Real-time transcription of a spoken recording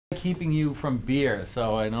keeping you from beer,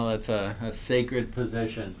 so I know that's a sacred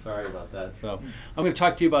position. Sorry about that. So I'm going to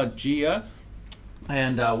talk to you about JEA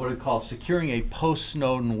and what we call securing a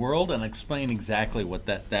post-Snowden world, and explain exactly what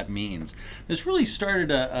that means. This really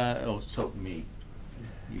started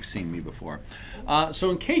you've seen me before.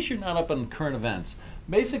 So in case you're not up on current events,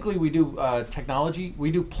 basically we do technology,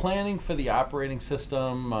 we do planning for the operating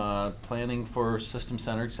system, planning for System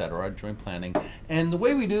Center, etc., joint planning. And the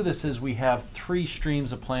way we do this is we have 3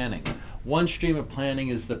 streams of planning. One stream of planning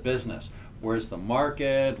is the business. Where's the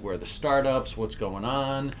market? Where are the startups? What's going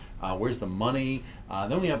on? Where's the money?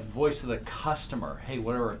 Then we have voice of the customer. Hey,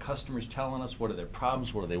 what are our customers telling us? What are their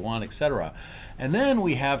problems? What do they want, etc. And then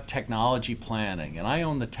we have technology planning. And I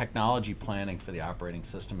own the technology planning for the operating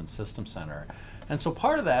system and System Center. And so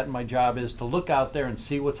part of that, my job is to look out there and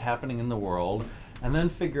see what's happening in the world, and then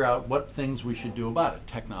figure out what things we should do about it,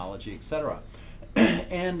 technology, etc.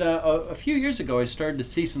 And a few years ago, I started to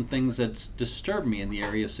see some things that disturbed me in the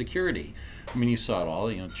area of security. I mean, you saw it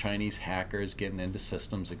all, Chinese hackers getting into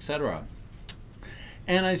systems, etc.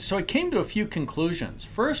 And so I came to a few conclusions.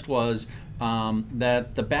 First was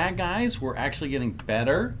that the bad guys were actually getting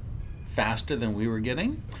better faster than we were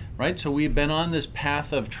getting, right? So we've been on this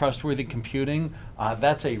path of trustworthy computing.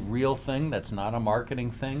 That's a real thing. That's not a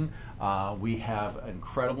marketing thing. We have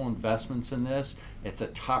incredible investments in this. It's a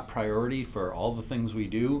top priority for all the things we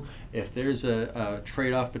do. If there's a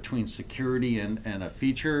trade-off between security and a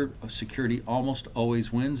feature, security almost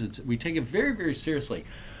always wins. We take it very, very seriously.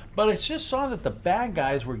 But I just saw that the bad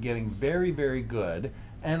guys were getting very, very good,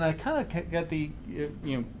 and I kind of got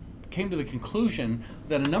came to the conclusion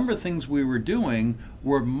that a number of things we were doing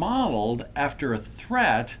were modeled after a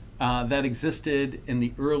threat that existed in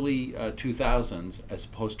the early 2000s as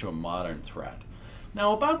opposed to a modern threat.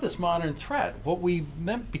 Now, about this modern threat, what we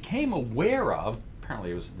then became aware of,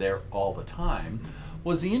 apparently it was there all the time,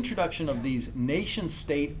 was the introduction of these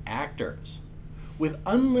nation-state actors with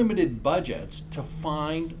unlimited budgets to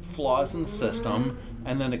find flaws in the system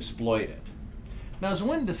and then exploit it. Now, as I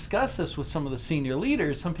went and discussed this with some of the senior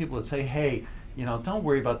leaders, some people would say, hey, don't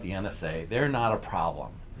worry about the NSA. They're not a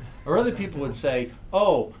problem. Or other people would say,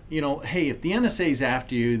 oh, hey, if the NSA is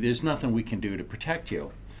after you, there's nothing we can do to protect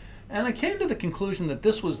you. And I came to the conclusion that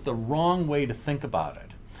this was the wrong way to think about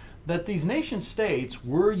it. That these nation states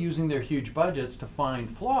were using their huge budgets to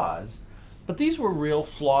find flaws, but these were real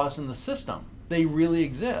flaws in the system. They really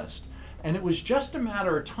exist. And it was just a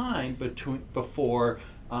matter of time before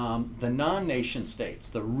the non-nation states,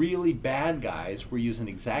 the really bad guys, were using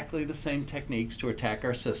exactly the same techniques to attack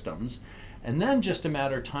our systems, and then just a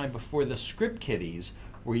matter of time before the script kiddies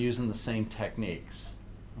were using the same techniques.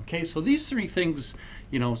 Okay, so these 3 things,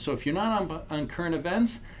 so if you're not on current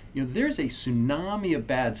events, there's a tsunami of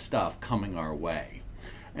bad stuff coming our way.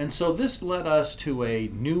 And so this led us to a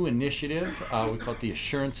new initiative. We call it the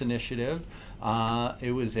Assurance Initiative.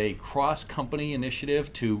 It was a cross-company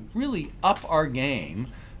initiative to really up our game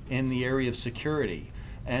in the area of security.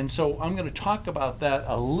 And so I'm going to talk about that,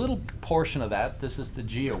 a little portion of that. This is the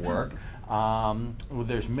JEA work.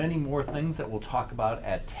 There's many more things that we'll talk about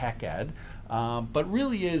at TechEd. But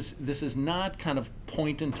really this is not kind of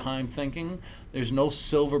point-in-time thinking. There's no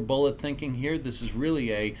silver bullet thinking here. This is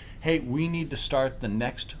really hey, we need to start the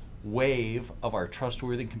next wave of our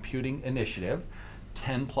trustworthy computing initiative,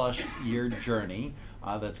 10-plus year journey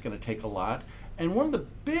that's going to take a lot. And one of the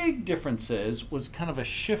big differences was kind of a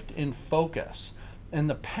shift in focus. In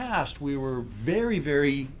the past, we were very,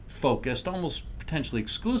 very focused, almost potentially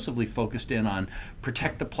exclusively focused in on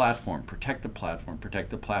protect the platform, protect the platform, protect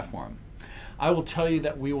the platform. I will tell you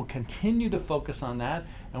that we will continue to focus on that,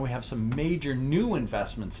 and we have some major new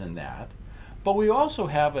investments in that. But we also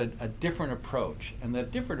have a different approach, and that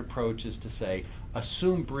different approach is to say,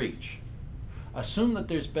 assume breach. Assume that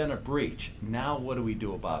there's been a breach. Now what do we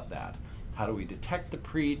do about that? How do we detect the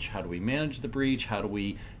breach? How do we manage the breach? How do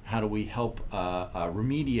we help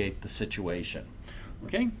remediate the situation?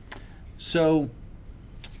 Okay, so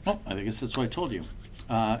I guess that's what I told you.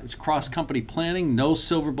 It's cross-company planning, no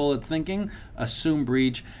silver bullet thinking, assume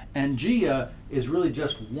breach, and JEA is really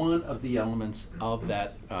just one of the elements of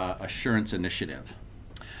that assurance initiative.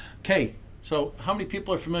 Okay, so how many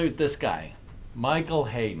people are familiar with this guy? Michael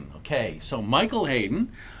Hayden. Okay, so Michael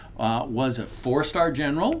Hayden was a 4-star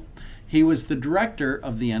general. He was the director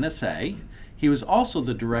of the NSA. He was also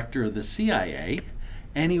the director of the CIA,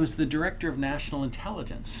 and he was the director of national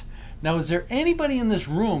intelligence. Now, is there anybody in this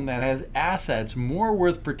room that has assets more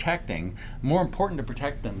worth protecting, more important to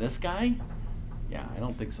protect than this guy? Yeah, I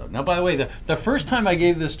don't think so. Now, by the way, the first time I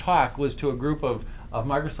gave this talk was to a group of of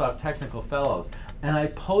Microsoft Technical Fellows, and I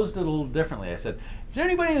posed it a little differently. I said, is there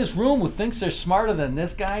anybody in this room who thinks they're smarter than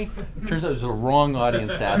this guy? Turns out it was the wrong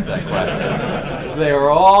audience to ask that question. They were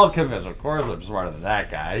all convinced, of course I'm smarter than that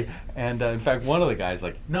guy. And in fact, one of the guys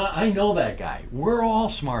like, no, I know that guy. We're all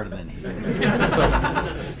smarter than he is.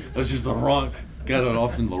 So it was just the wrong, got it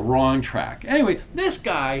off in the wrong track. Anyway, this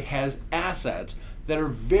guy has assets that are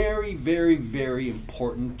very, very, very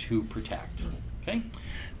important to protect. Okay?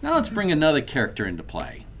 Now let's bring another character into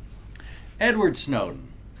play. Edward Snowden.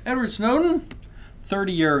 Edward Snowden,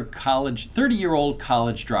 30-year-old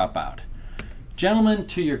college dropout. Gentlemen,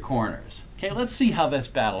 to your corners. Okay, let's see how this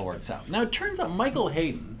battle works out. Now it turns out Michael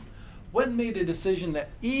Hayden went and made a decision that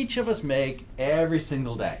each of us make every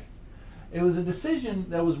single day. It was a decision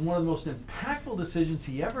that was one of the most impactful decisions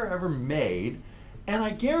he ever made, and I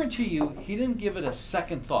guarantee you he didn't give it a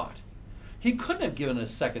second thought. He couldn't have given it a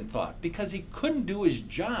second thought because he couldn't do his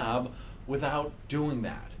job without doing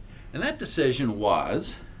that. And that decision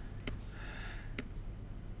was,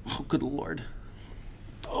 oh, good Lord.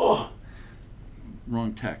 Oh,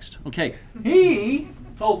 wrong text. Okay, he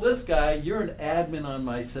told this guy, you're an admin on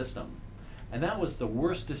my system. And that was the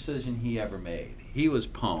worst decision he ever made. He was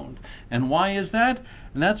pwned. And why is that?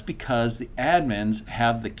 And that's because the admins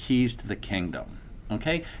have the keys to the kingdom.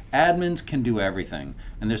 Okay? Admins can do everything.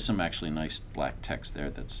 And there's some actually nice black text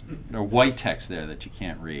there or white text there that you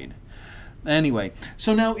can't read. Anyway,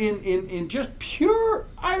 so now in just pure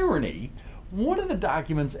irony, one of the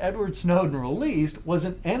documents Edward Snowden released was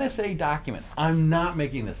an NSA document. I'm not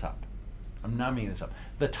making this up. I'm not making this up.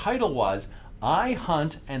 The title was, I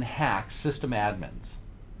Hunt and Hack System Admins.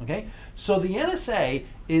 Okay? So the NSA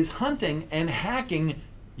is hunting and hacking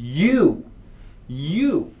you.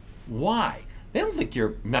 You. Why? They don't think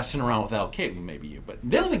you're messing around with Al-Qaeda, maybe you, but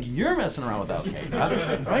they don't think you're messing around with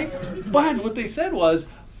Al-Qaeda, right? But what they said was,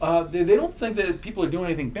 they don't think that people are doing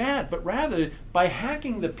anything bad, but rather by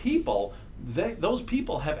hacking the people, those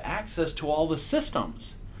people have access to all the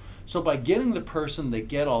systems. So by getting the person, they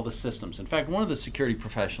get all the systems. In fact, one of the security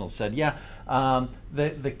professionals said, yeah,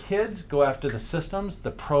 the kids go after the systems,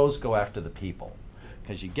 the pros go after the people.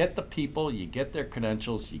 Because you get the people, you get their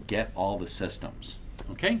credentials, you get all the systems.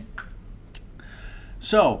 Okay?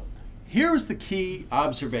 So here's the key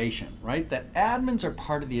observation, right? That admins are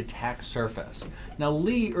part of the attack surface. Now,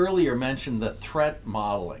 Lee earlier mentioned the threat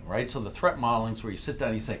modeling, right? So the threat modeling is where you sit down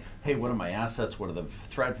and you say, hey, what are my assets? What are the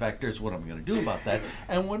threat vectors? What am I going to do about that?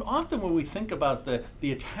 And often when we think about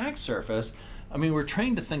the attack surface, I mean, we're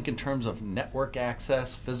trained to think in terms of network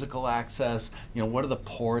access, physical access, you know, what are the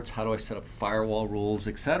ports, how do I set up firewall rules,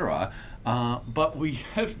 etc. But we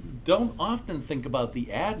don't often think about the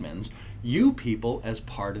admins, you people, as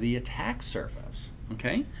part of the attack surface,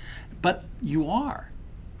 okay? But you are.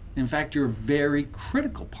 In fact, you're a very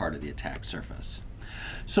critical part of the attack surface.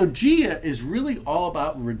 So JEA is really all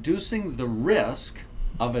about reducing the risk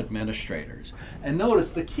of administrators. And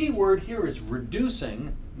notice the key word here is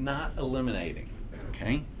reducing, not eliminating,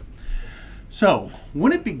 okay? So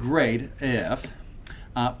wouldn't it be great if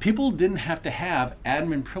people didn't have to have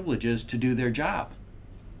admin privileges to do their job?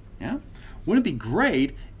 Yeah? Wouldn't it be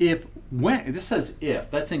great if, this says if,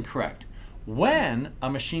 that's incorrect. When a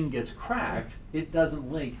machine gets cracked, it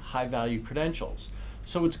doesn't leak high-value credentials.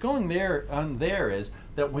 So what's going there is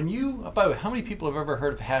that when you, by the way, how many people have ever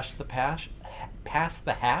heard of pass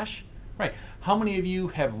the hash? Right. How many of you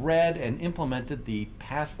have read and implemented the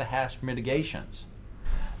pass the hash mitigations?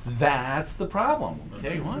 That's the problem.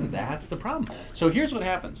 Okay, that's the problem. So here's what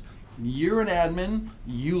happens. You're an admin,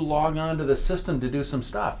 you log on to the system to do some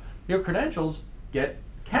stuff. Your credentials get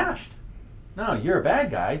cached. No, you're a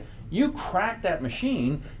bad guy. You crack that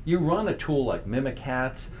machine, you run a tool like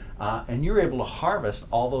Mimikatz, and you're able to harvest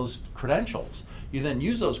all those credentials. You then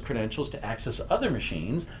use those credentials to access other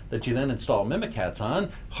machines that you then install Mimikatz on,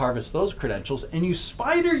 harvest those credentials, and you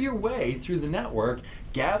spider your way through the network,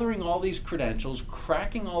 gathering all these credentials,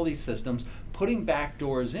 cracking all these systems, putting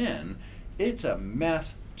backdoors in. It's a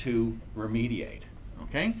mess to remediate,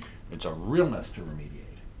 okay? It's a real mess to remediate.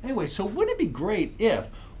 Anyway, so wouldn't it be great if,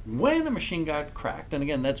 when a machine got cracked, and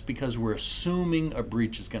again, that's because we're assuming a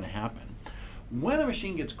breach is going to happen, when a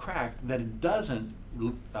machine gets cracked, that it doesn't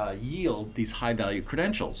yield these high-value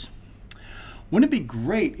credentials. Wouldn't it be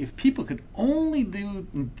great if people could only do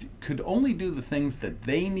the things that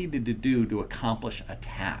they needed to do to accomplish a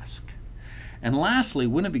task? And lastly,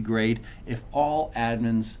 wouldn't it be great if all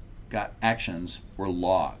admins got actions were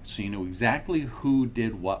logged, so you know exactly who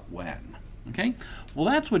did what when? Okay? Well,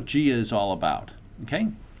 that's what JEA is all about. Okay?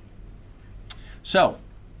 So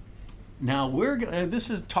now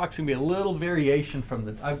this talk's gonna be a little variation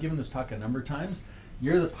from I've given this talk a number of times.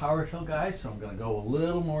 you're the PowerShell guy, so I'm going to go a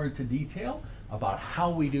little more into detail about how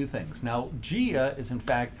we do things. Now, JEA is in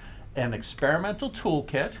fact an experimental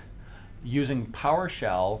toolkit using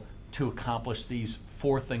PowerShell to accomplish these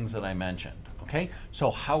 4 things that I mentioned. Okay, so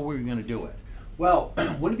how are we going to do it? Well,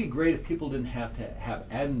 wouldn't it be great if people didn't have to have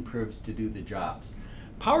admin privileges to do the jobs?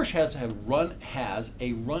 PowerShell has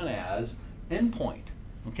a run as endpoint.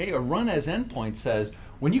 Okay, a run as endpoint says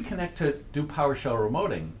when you connect to do PowerShell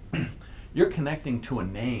remoting, you're connecting to a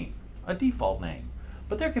name, a default name.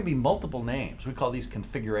 But there can be multiple names. We call these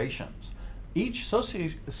configurations. Each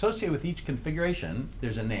associated with each configuration,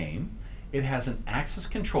 there's a name. It has an access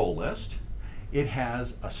control list. It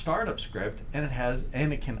has a startup script, and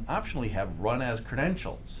it can optionally have run as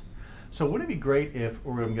credentials. So wouldn't it be great if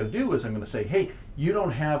what I'm going to do is I'm going to say, hey, you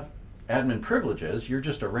don't have admin privileges, you're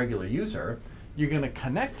just a regular user. You're going to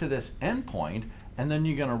connect to this endpoint, and then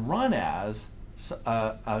you're going to run as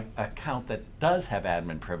an account that does have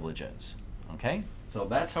admin privileges. Okay? So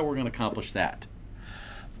that's how we're going to accomplish that.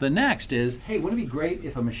 The next is, hey, wouldn't it be great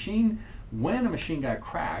if when a machine got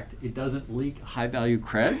cracked, it doesn't leak high-value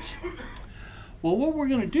creds? Well, what we're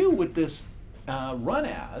going to do with this run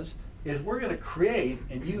as is we're going to create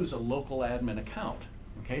and use a local admin account.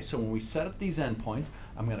 Okay, so when we set up these endpoints,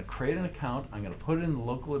 I'm going to create an account, I'm going to put it in the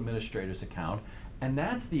local administrator's account, and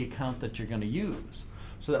that's the account that you're going to use.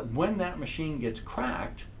 So that when that machine gets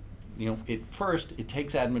cracked, first it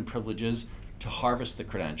takes admin privileges to harvest the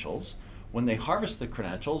credentials. When they harvest the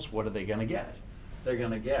credentials, what are they going to get? They're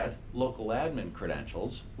going to get local admin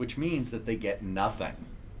credentials, which means that they get nothing.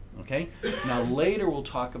 Okay? Now later we'll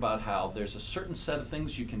talk about how there's a certain set of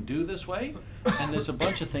things you can do this way, and there's a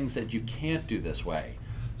bunch of things that you can't do this way.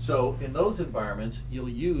 So in those environments, you'll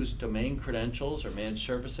use domain credentials or managed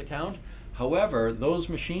service account. However, those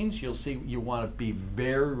machines, you'll see you want to be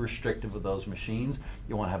very restrictive with those machines.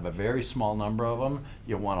 You want to have a very small number of them.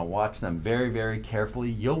 You want to watch them very, very carefully.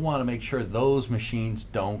 You'll want to make sure those machines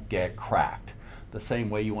don't get cracked. The same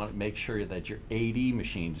way you want to make sure that your AD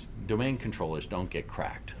machines, domain controllers, don't get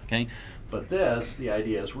cracked. Okay? But the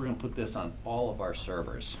idea is we're going to put this on all of our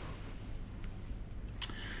servers.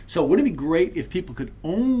 So wouldn't it be great if people could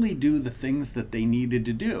only do the things that they needed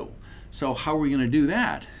to do? So how are we going to do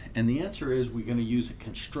that? And the answer is we're going to use a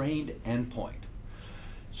constrained endpoint.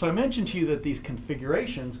 So I mentioned to you that these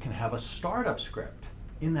configurations can have a startup script.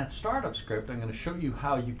 In that startup script, I'm going to show you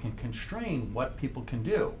how you can constrain what people can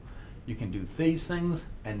do. You can do these things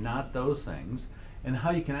and not those things, and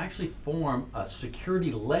how you can actually form a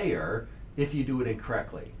security layer if you do it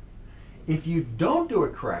incorrectly. If you don't do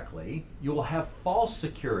it correctly, you will have false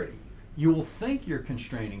security. You will think you're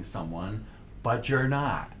constraining someone, but you're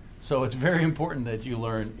not. So it's very important that you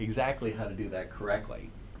learn exactly how to do that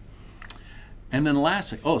correctly. And then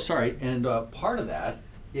lastly, part of that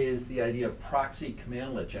is the idea of proxy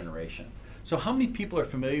commandlet generation. So how many people are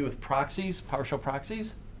familiar with proxies, PowerShell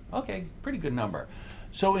proxies? Okay, pretty good number.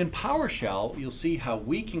 So in PowerShell, you'll see how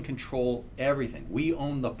we can control everything. We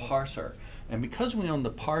own the parser. And because we own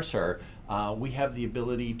the parser, we have the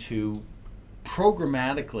ability to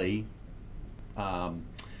programmatically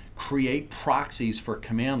create proxies for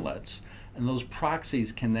commandlets. And those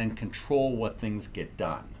proxies can then control what things get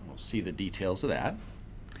done. We'll see the details of that.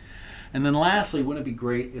 And then lastly, wouldn't it be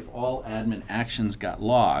great if all admin actions got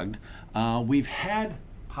logged? We've had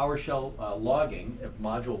PowerShell logging,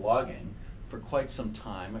 module logging, for quite some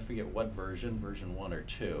time. I forget what version 1 or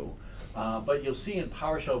 2. But you'll see in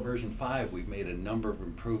PowerShell version 5, we've made a number of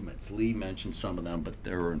improvements. Lee mentioned some of them, but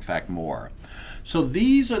there are in fact more. So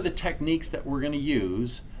these are the techniques that we're going to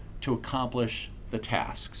use to accomplish the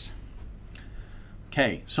tasks.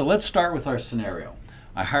 Okay, so let's start with our scenario.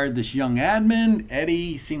 I hired this young admin,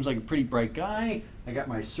 Eddie, seems like a pretty bright guy. I got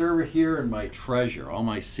my server here and my treasure, all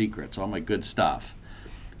my secrets, all my good stuff.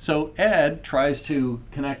 So Ed tries to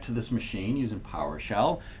connect to this machine using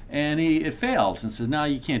PowerShell, and it fails and says, no,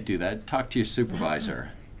 you can't do that. Talk to your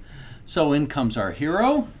supervisor. So in comes our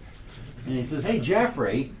hero, and he says, hey,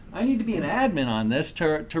 Jeffrey, I need to be an admin on this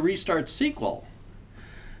to restart SQL.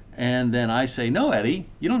 And then I say, no, Eddie,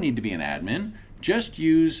 you don't need to be an admin. Just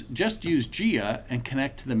use JEA and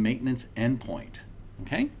connect to the maintenance endpoint.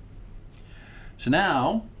 Okay? So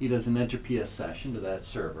now he does an enter PS session to that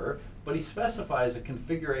server, but he specifies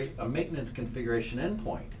a maintenance configuration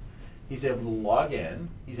endpoint. He's able to log in.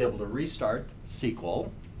 He's able to restart SQL.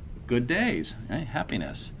 Good days, right?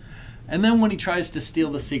 Happiness. And then when he tries to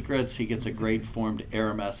steal the secrets, he gets a great formed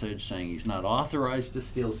error message saying he's not authorized to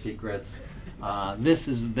steal secrets. This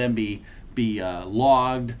is then be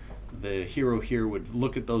logged. The hero here would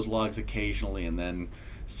look at those logs occasionally and then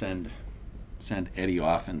send Eddie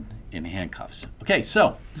off in handcuffs. Okay,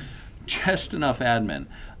 so just enough admin.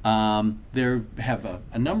 There have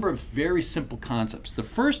a number of very simple concepts. The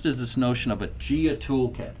first is this notion of a JEA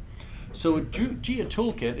toolkit. So a JEA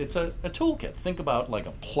toolkit, it's a toolkit. Think about like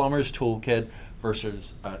a plumber's toolkit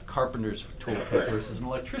versus a carpenter's toolkit versus an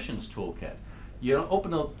electrician's toolkit. You don't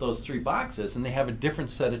open up those 3 boxes and they have a different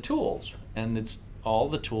set of tools, and it's all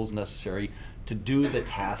the tools necessary to do the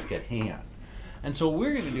task at hand. And so what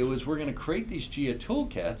we're going to do is we're going to create these JEA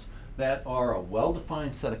toolkits that are a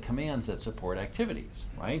well-defined set of commands that support activities,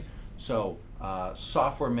 right? So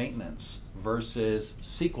software maintenance versus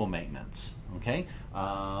SQL maintenance, okay?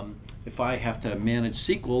 If I have to manage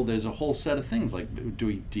SQL, there's a whole set of things like, do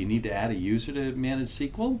you need to add a user to manage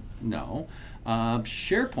SQL? No.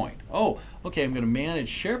 SharePoint. Oh, okay, I'm going to manage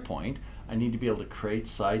SharePoint. I need to be able to create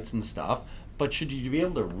sites and stuff, but should you be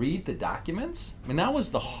able to read the documents? I mean, that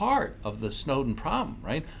was the heart of the Snowden problem,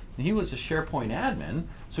 right? He was a SharePoint admin,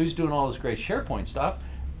 so he's doing all this great SharePoint stuff,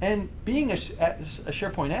 and being a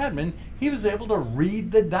SharePoint admin, he was able to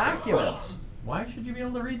read the documents. Why should you be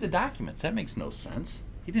able to read the documents? That makes no sense.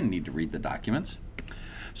 He didn't need to read the documents.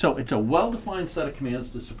 So it's a well-defined set of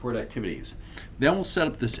commands to support activities. Then we'll set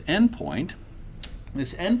up this endpoint.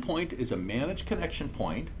 This endpoint is a managed connection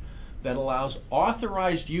point that allows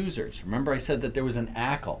authorized users. Remember I said that there was an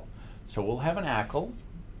ACL. So we'll have an ACL.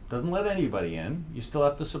 Doesn't let anybody in. You still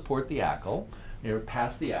have to support the ACL,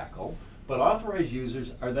 pass the ACL. But authorized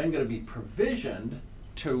users are then going to be provisioned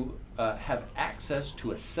to have access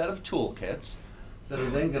to a set of toolkits that are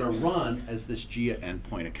then going to run as this JEA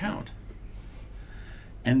endpoint account.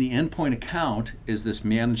 And the endpoint account is this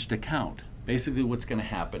managed account. Basically what's going to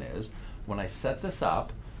happen is when I set this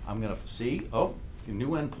up, I'm going to see, oh, a new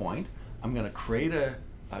endpoint. I'm going to create a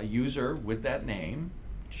user with that name,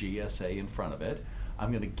 GSA in front of it. I'm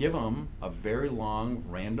going to give them a very long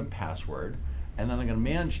random password, and then I'm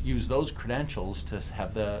going to use those credentials to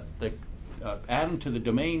have add him to the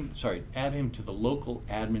domain, add him to the local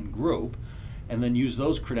admin group, and then use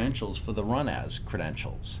those credentials for the run as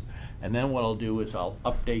credentials. And then what I'll do is I'll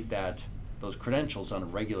update those credentials on a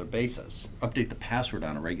regular basis, update the password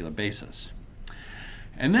on a regular basis.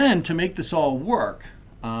 And then to make this all work,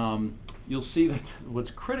 you'll see that what's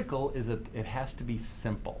critical is that it has to be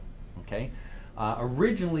simple, okay?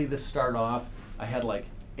 Originally this started off, I had like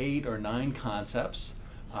 8 or 9 concepts,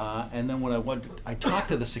 and then when I talked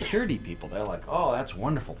to the security people, they're like, oh, that's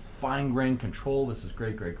wonderful, fine-grained control, this is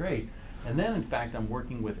great, great, great. And then in fact I'm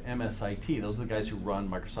working with MSIT, those are the guys who run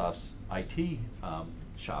Microsoft's IT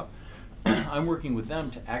shop. I'm working with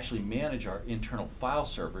them to actually manage our internal file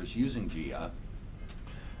servers using JEA.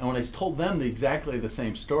 And when I told them exactly the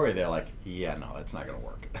same story, they're like, yeah, no, that's not going to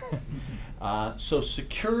work. So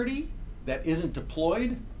security that isn't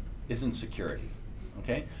deployed isn't security,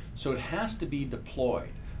 okay? So it has to be deployed,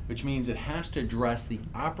 which means it has to address the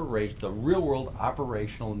real-world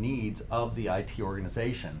operational needs of the IT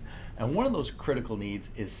organization. And one of those critical needs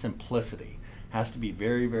is simplicity. It has to be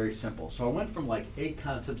very, very simple. So I went from like 8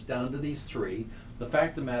 concepts down to these 3. The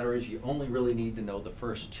fact of the matter is you only really need to know the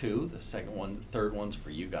first 2. The second one, the third one's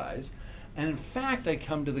for you guys. And in fact, I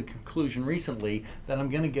come to the conclusion recently that I'm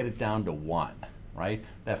going to get it down to 1, right?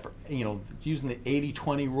 That for, using the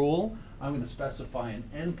 80-20 rule, I'm going to specify an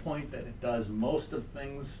endpoint that it does most of the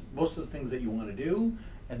things that you want to do,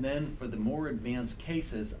 and then for the more advanced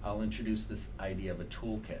cases, I'll introduce this idea of a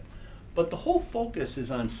toolkit. But the whole focus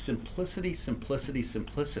is on simplicity, simplicity,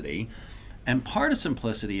 simplicity, and part of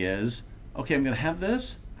simplicity is, okay, I'm going to have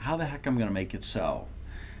this, how the heck am I going to make it so?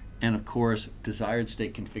 And of course, desired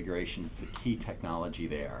state configuration is the key technology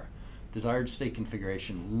there. Desired state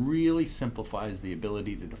configuration really simplifies the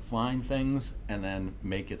ability to define things and then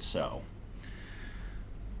make it so.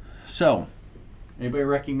 So, anybody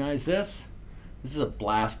recognize this? This is a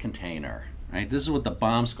blast container, right? This is what the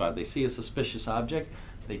bomb squad, they see a suspicious object,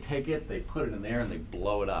 they take it, they put it in there, and they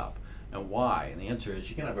blow it up. And why? And the answer is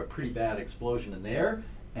you can have a pretty bad explosion in there,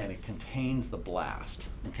 and it contains the blast,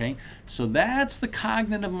 okay? So that's the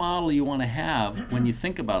cognitive model you want to have when you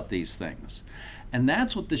think about these things. And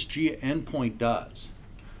that's what this JEA endpoint does,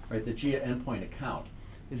 right? The JEA endpoint account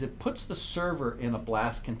is it puts the server in a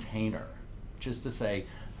blast container, which is to say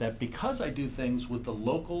that because I do things with the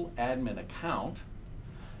local admin account,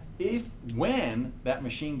 when that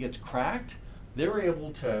machine gets cracked, they're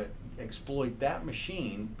able to exploit that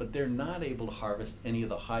machine, but they're not able to harvest any of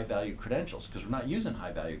the high-value credentials because we're not using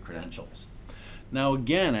high-value credentials. Now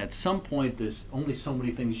again, at some point, there's only so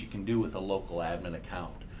many things you can do with a local admin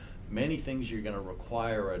account. Many things you're going to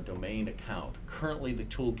require a domain account. Currently, the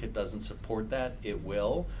toolkit doesn't support that. It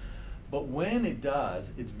will. But when it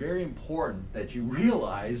does, it's very important that you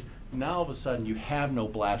realize now all of a sudden you have no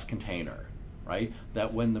blast container, right?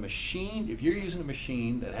 That when the machine, if you're using a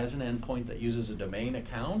machine that has an endpoint that uses a domain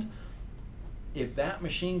account, if that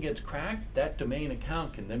machine gets cracked, that domain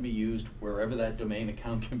account can then be used wherever that domain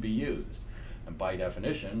account can be used. And by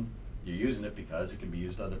definition, you're using it because it can be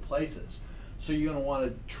used other places. So you're going to want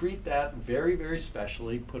to treat that very, very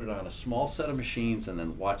specially, put it on a small set of machines, and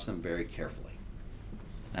then watch them very carefully.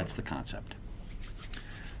 That's the concept.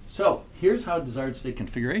 So here's how desired state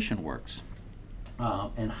configuration works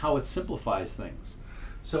and how it simplifies things.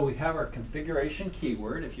 So we have our configuration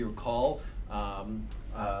keyword. If you recall,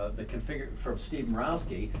 the configure from Steve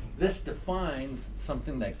Morowski, this defines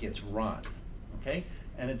something that gets run, okay?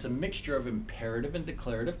 And it's a mixture of imperative and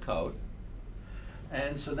declarative code.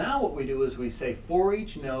 And so now what we do is we say for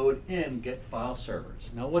each node in get file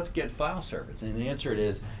servers. Now what's get file servers? And the answer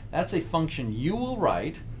is that's a function you will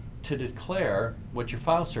write to declare what your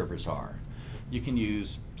file servers are. You can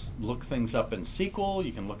look things up in SQL,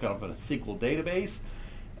 you can look it up in a SQL database.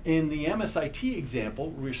 In the MSIT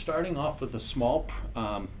example, we're starting off with a small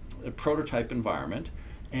prototype environment,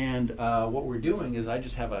 and what we're doing is I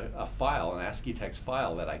just have a file, an ASCII text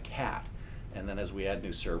file that I cat, and then as we add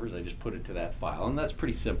new servers, I just put it to that file, and that's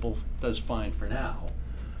pretty simple, does fine for now.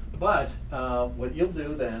 But what you'll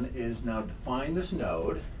do then is now define this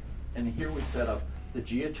node, and here we set up the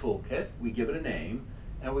JEA toolkit, we give it a name,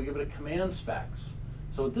 and we give it a command specs.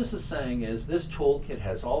 So what this is saying is this toolkit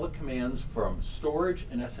has all the commands from storage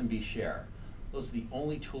and SMB share. Those are the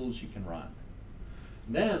only tools you can run.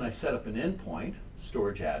 Then I set up an endpoint,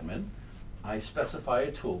 storage admin. I specify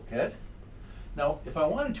a toolkit. Now, if I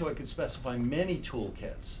wanted to, I could specify many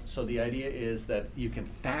toolkits. So the idea is that you can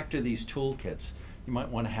factor these toolkits. You might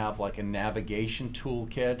want to have like a navigation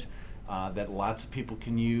toolkit that lots of people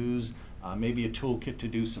can use. Maybe a toolkit to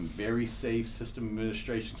do some very safe system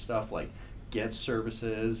administration stuff like get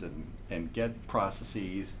services and get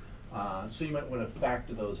processes. So you might want to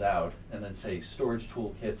factor those out and then say storage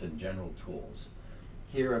toolkits and general tools.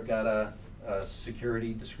 Here I've got a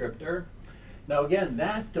security descriptor. Now again,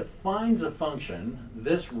 that defines a function.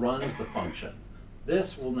 This runs the function.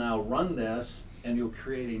 This will now run this, and you'll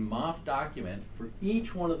create a MOF document for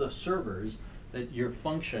each one of the servers that your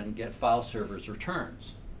function get file servers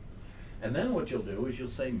returns. And then what you'll do is you'll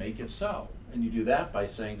say make it so. And you do that by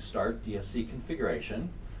saying start DSC configuration.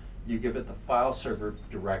 You give it the file server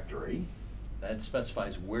directory. That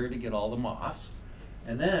specifies where to get all the MOFs.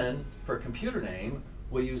 And then for computer name,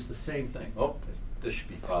 we'll use the same thing. Oh, this should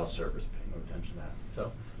be file servers. Pay no attention to that.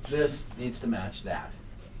 So this needs to match that.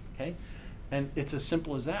 Okay? And it's as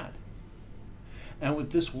simple as that. And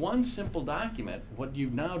with this one simple document, what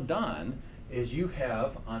you've now done is you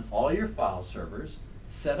have on all your file servers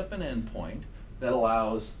set up an endpoint that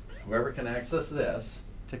allows whoever can access this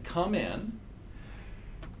to come in,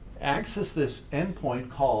 access this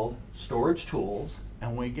endpoint called storage tools,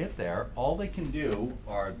 and when we get there, all they can do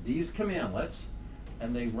are these commandlets,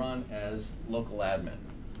 and they run as local admin.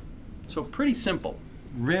 So pretty simple,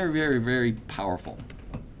 very, very, very powerful.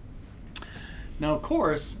 Now, of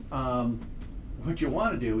course, what you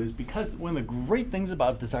want to do is, because one of the great things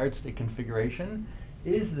about desired state configuration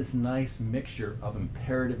is this nice mixture of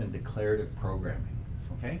imperative and declarative programming.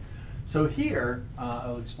 Okay, so here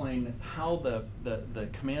I'll explain how the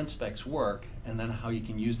command specs work, and then how you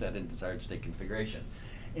can use that in desired state configuration.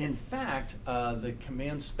 In fact, the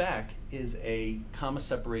command spec is a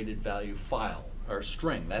comma-separated value file or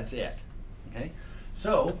string. That's it. Okay,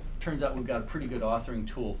 so turns out we've got a pretty good authoring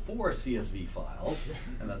tool for CSV files,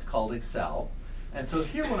 and that's called Excel. And so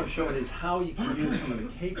here what I'm showing is how you can use some of the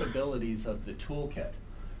capabilities of the toolkit.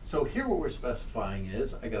 So here what we're specifying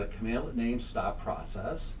is I got a commandlet name stop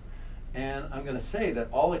process, and I'm going to say that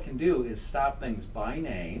all it can do is stop things by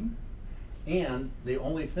name, and the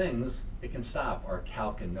only things it can stop are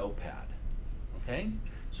Calc and Notepad. Okay?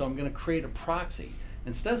 So I'm going to create a proxy.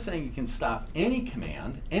 Instead of saying you can stop any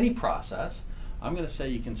command, any process, I'm going to say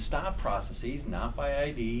you can stop processes, not by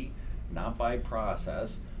ID, not by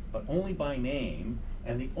process, but only by name,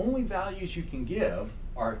 and the only values you can give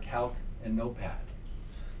are Calc and Notepad.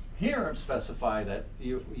 Here I've specified that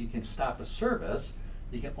you can stop a service,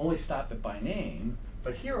 you can only stop it by name,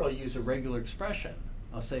 but here I'll use a regular expression.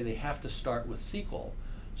 I'll say they have to start with SQL,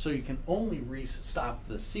 so you can only stop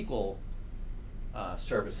the SQL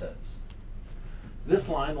services. This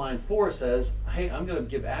line 4, says, hey, I'm going to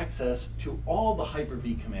give access to all the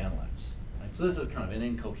Hyper-V commandlets. Right? So this is kind of an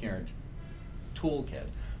incoherent toolkit,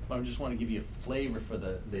 but I just want to give you a flavor for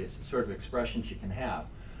the sort of expressions you can have.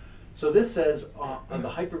 So this says on the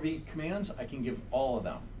Hyper-V commands, I can give all of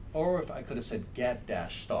them. Or if I could have said get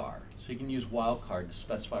 -star. So you can use wildcard to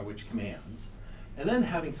specify which commands. And then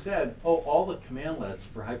having said, oh, all the commandlets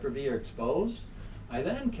for Hyper-V are exposed, I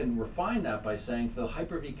then can refine that by saying for the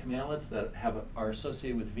Hyper-V commandlets that are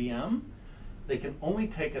associated with VM, they can only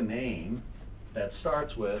take a name that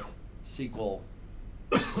starts with SQL.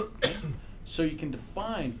 So you can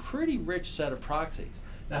define pretty rich set of proxies.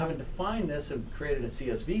 Now, having defined this and created a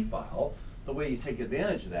CSV file, the way you take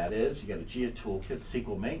advantage of that is you got a JEA toolkit,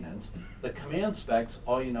 SQL maintenance. The command specs,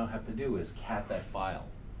 all you now have to do is cat that file.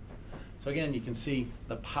 So again, you can see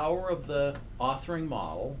the power of the authoring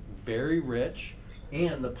model, very rich,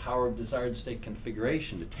 and the power of desired state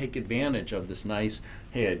configuration to take advantage of this nice,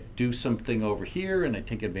 hey, I do something over here and I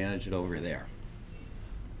take advantage of it over there.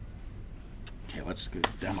 Okay, let's do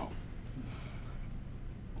a demo.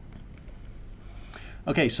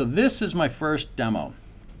 Okay, so this is my first demo.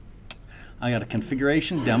 I got a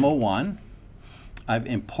configuration demo 1. I've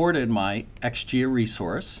imported my XGEA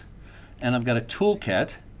resource, and I've got a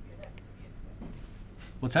toolkit.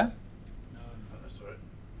 What's that? No, that's all right.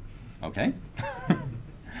 Okay.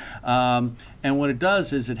 And what it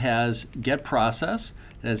does is it has get process,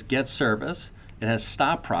 it has get service, it has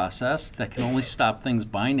stop process that can only stop things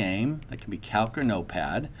by name, that can be calc or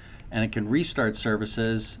notepad, and it can restart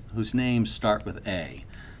services whose names start with A.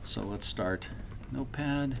 So let's start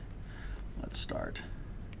notepad, let's start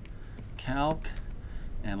calc,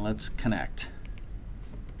 and let's connect.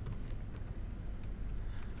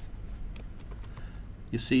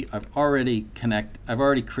 You see, I've already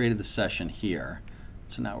created the session here.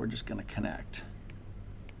 So now we're just going to connect.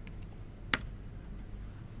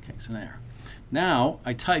 Okay, so there. Now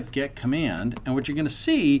I type get command, and what you're going to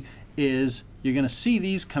see is you're going to see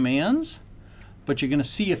these commands, but you're going to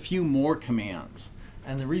see a few more commands.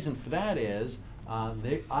 And the reason for that is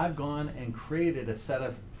I've gone and created a set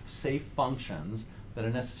of safe functions that are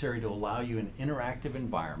necessary to allow you an interactive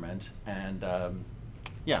environment, and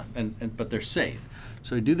yeah, but they're safe.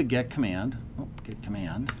 So we do the get command,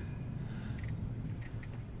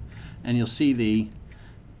 and you'll see the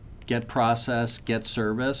get process, get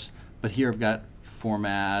service, but here I've got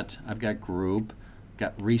format, I've got group,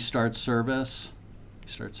 got restart service,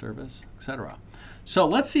 etc. So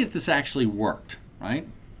let's see if this actually worked, right?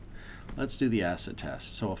 Let's do the acid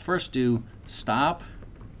test. So we'll first do stop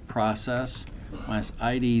process minus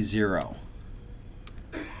ID 0.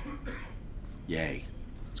 Yay.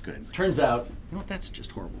 That's good. Turns out, you know what, that's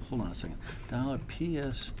just horrible. Hold on a second.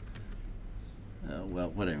 $PS, well,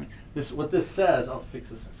 whatever. What this says, I'll fix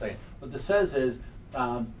this in a second. What this says is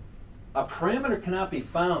a parameter cannot be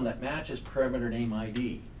found that matches parameter name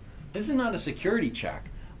ID. This is not a security check.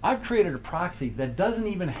 I've created a proxy that doesn't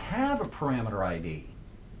even have a parameter ID.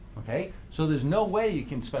 Okay? So there's no way you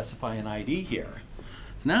can specify an ID here.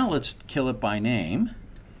 Now let's kill it by name.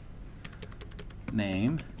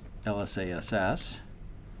 Name, LSASS.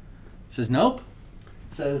 It says nope.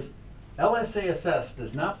 It says LSASS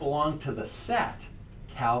does not belong to the set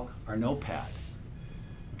calc or notepad.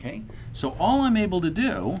 Okay? So all I'm able to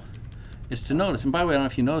do is to notice, and by the way, I don't know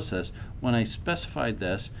if you notice this, when I specified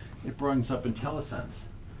this, it brings up IntelliSense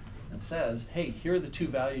and says, hey, here are the two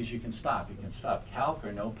values you can stop. You can stop calc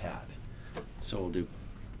or notepad. So we'll do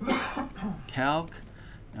calc,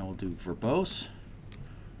 and we'll do verbose.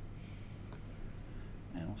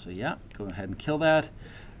 And we'll say, yeah, go ahead and kill that.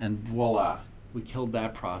 And voila, we killed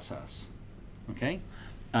that process. Okay?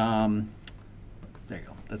 There you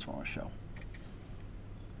go. That's what I want to show.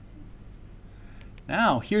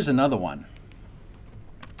 Now, here's another one.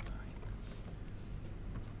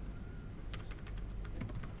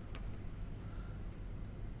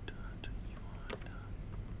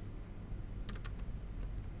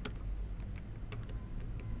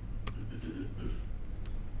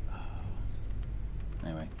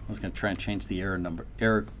 Anyway, I was going to try and change the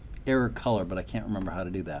error color, but I can't remember how to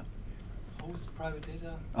do that. Host private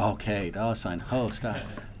data. Okay, $ host. And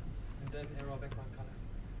then error background color.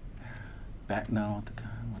 No, I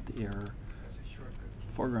want the error. That's a shortcut.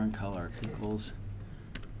 Foreground color equals.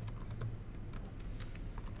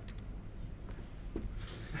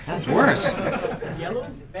 That's worse. Yellow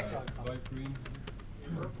background color. White, green,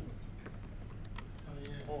 Purple. Oh,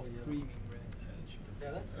 yeah. Screaming red.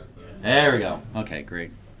 Yeah, that's good. There we go. Okay,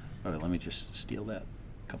 great. All right, let me just steal that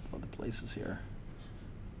a couple other places here.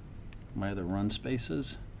 My other run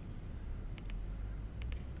spaces.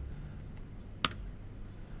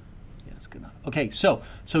 Yeah, it's good enough. Okay, so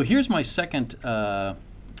here's my second. My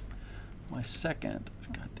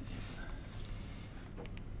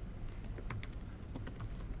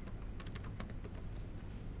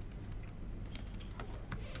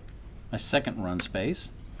second run space.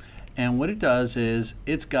 And what it does is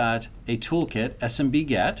it's got a toolkit, SMB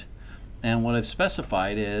get, And what I've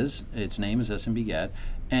specified is its name is SMB get,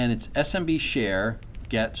 and it's SMB share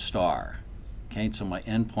get star. Okay, so my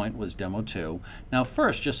endpoint was demo 2. Now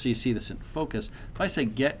first, just so you see this in focus, if I say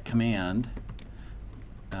get command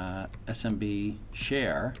SMB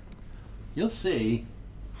share, you'll see,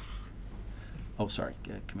 oh sorry,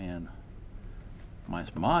 get command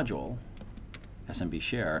minus module SMB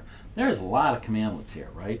share. There's a lot of commandlets here,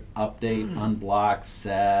 right? Update, unblock,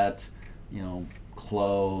 set, you know,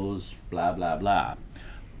 close, blah, blah, blah.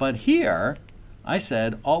 But here, I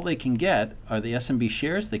said all they can get are the SMB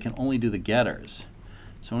shares. They can only do the getters.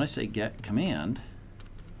 So when I say get command,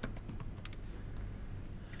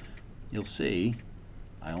 you'll see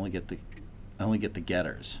I only get the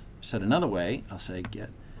getters. Said another way, I'll say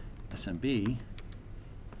get SMB,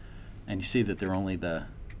 and you see that they're only the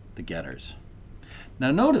getters.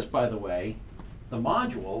 Now notice, by the way, the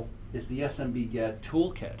module is the SMB get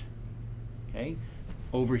toolkit. Okay,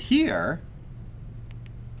 over here,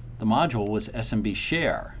 the module was SMB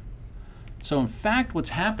share. So in fact, what's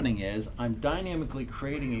happening is I'm dynamically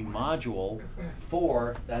creating a module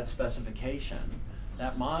for that specification.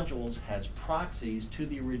 That module has proxies to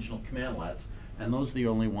the original commandlets, and those are the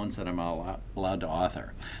only ones that I'm allowed to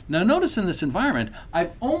author. Now notice in this environment,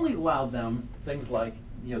 I've only allowed them things like,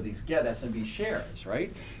 you know, these get SMB shares,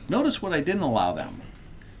 right? Notice what I didn't allow them.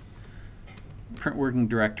 Print working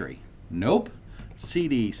directory. Nope.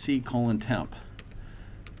 CD C:temp.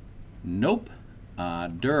 Nope.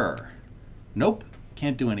 Dir. Nope.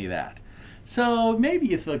 Can't do any of that. So maybe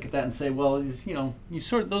you look at that and say, well, you know,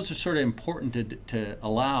 those are sort of important to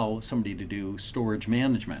allow somebody to do storage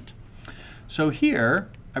management. So here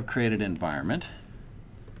I've created an environment.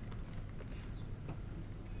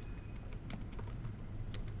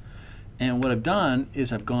 And what I've done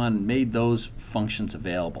is I've gone and made those functions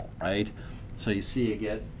available, right? So you see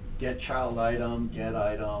you get child item, get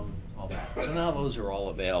item, all that. So now those are all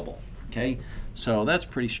available. Okay, so that's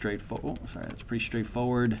pretty straightforward. Oh, sorry, that's pretty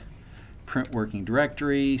straightforward. Print working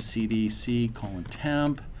directory, cd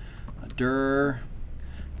C:temp, dir,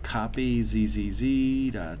 copy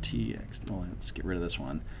zzz.txt. Oh, let's get rid of this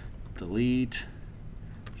one. Delete.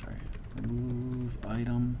 Sorry, remove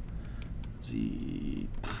item z.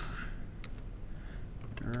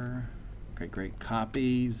 Dir. Great.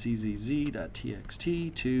 Copy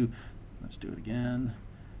zzz.txt to. Let's do it again.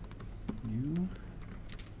 New.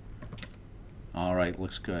 All right,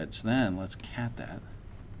 looks good. So then let's cat that.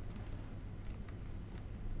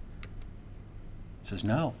 It says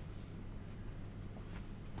no.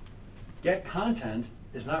 Get content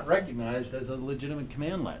is not recognized as a legitimate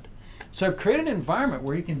commandlet. So I've created an environment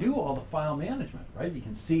where you can do all the file management, right? You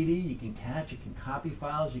can CD, you can cat, you can copy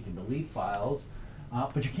files, you can delete files,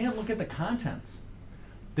 but you can't look at the contents.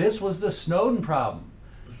 This was the Snowden problem.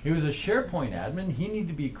 He was a SharePoint admin. He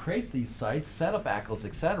needed to create these sites, set up ACLs,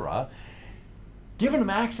 etc. Giving him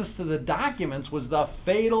access to the documents was the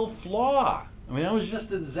fatal flaw. I mean, that was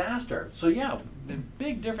just a disaster. So yeah, the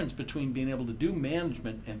big difference between being able to do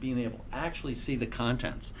management and being able to actually see the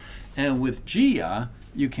contents. And with JEA,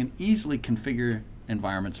 you can easily configure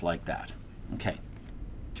environments like that. Okay.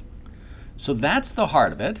 So that's the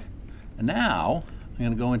heart of it. And now I'm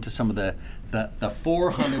going to go into some of the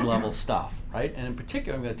 400 level stuff, right? And in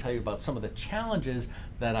particular, I'm going to tell you about some of the challenges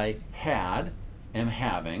that I am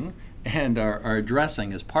having, and are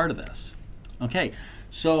addressing as part of this. Okay,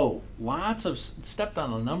 so lots of stepped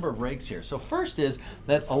on a number of rakes here. So first is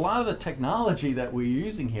that a lot of the technology that we're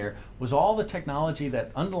using here was all the technology,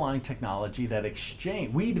 that underlying technology that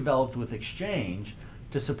we developed with Exchange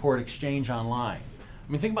to support Exchange Online.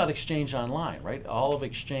 I mean, think about Exchange Online, right? All of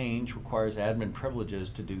Exchange requires admin privileges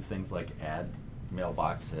to do things like add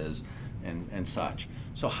mailboxes and such.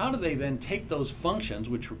 So how do they then take those functions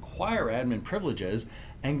which require admin privileges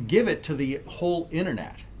and give it to the whole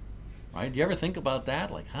internet, right? Do you ever think about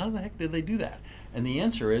that? Like, how the heck did they do that? And the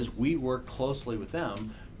answer is we work closely with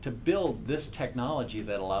them to build this technology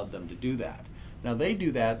that allowed them to do that. Now they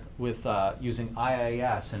do that with using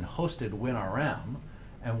IIS and hosted WinRM,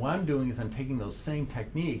 and what I'm doing is I'm taking those same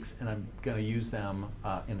techniques and I'm going to use them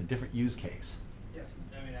in a different use case. Yes,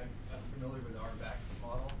 I mean, I'm familiar with the RBAC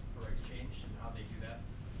model for Exchange and how they do that.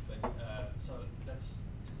 But so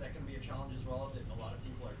is that going to be a challenge as well? That a lot of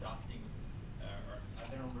people are adopting, or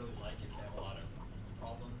they don't really like it. They have a lot of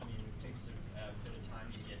problems. I mean, it takes a bit of time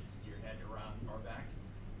to get your head around RBAC.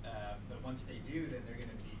 But once they do, then they're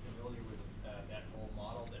going to be familiar with that whole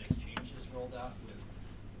model that Exchange has rolled out with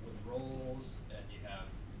roles, and you have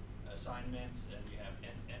assignments, and you have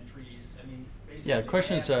entries. I mean, basically, yeah, the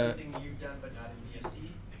question is everything you've done, but not in BSC.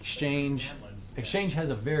 Exchange has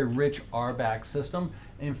a very rich RBAC system,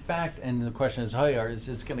 In fact, and the question is, hey, is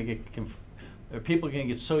this going to get, are people going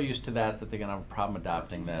to get so used to that they're going to have a problem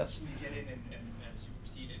adopting this? You get in and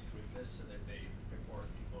supersede it with this so that before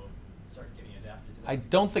people start getting adapted to that? I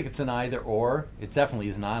don't think it's an either or. It definitely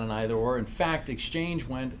is not an either or. In fact, Exchange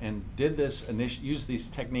went and did this, used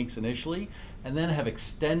these techniques initially, and then have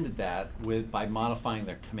extended that by modifying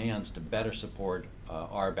their commands to better support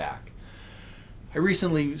RBAC. I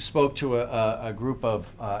recently spoke to a group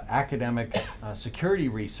of academic security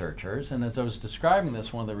researchers, and as I was describing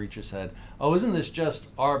this, one of the researchers said, "Oh, isn't this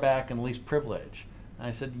just RBAC and least privilege?" And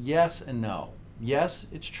I said, yes and no. Yes,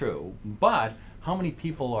 it's true, but how many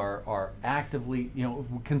people are actively,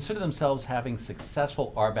 consider themselves having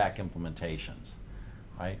successful RBAC implementations,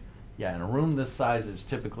 right? Yeah, in a room this size is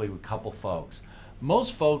typically a couple folks.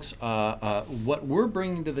 Most folks, what we're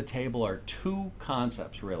bringing to the table are two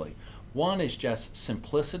concepts, really. One is just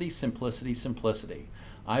simplicity, simplicity, simplicity.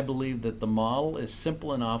 I believe that the model is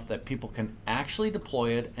simple enough that people can actually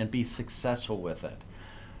deploy it and be successful with it.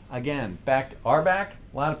 Again, back to RBAC,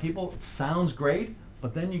 a lot of people, it sounds great,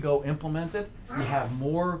 but then you go implement it, you have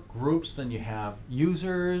more groups than you have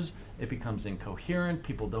users, it becomes incoherent,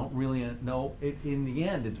 people don't really know. In the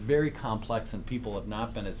end, it's very complex and people have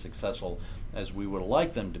not been as successful as we would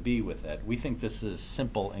like them to be with it. We think this is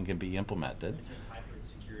simple and can be implemented. Hybrid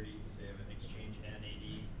security, so you have an Exchange and an AD,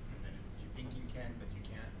 and then you think you can, but you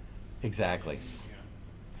can't. Exactly. Yeah.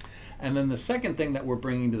 And then the second thing that we're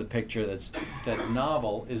bringing to the picture that's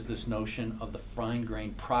novel is this notion of the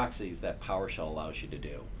fine-grained proxies that PowerShell allows you to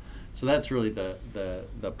do. So that's really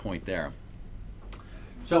the point there.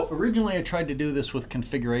 So originally I tried to do this with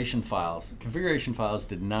configuration files. Configuration files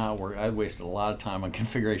did not work. I wasted a lot of time on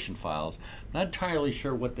configuration files. Not entirely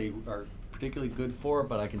sure what they are particularly good for,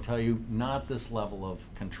 but I can tell you not this level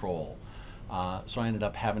of control. So I ended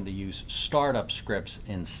up having to use startup scripts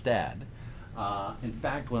instead. In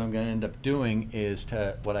fact, what I'm going to end up doing is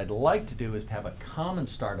what I'd like to do is to have a common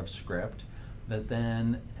startup script that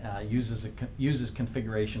then uses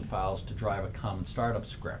configuration files to drive a common startup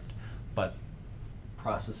script, but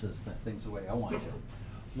processes things the way I want to.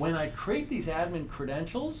 When I create these admin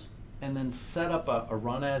credentials and then set up a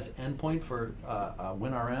run as endpoint for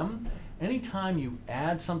WinRM, anytime you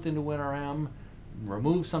add something to WinRM,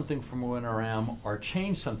 remove something from WinRM, or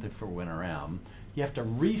change something for WinRM, you have to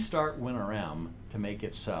restart WinRM to make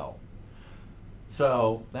it so.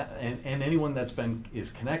 So that, and anyone that's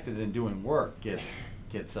is connected and doing work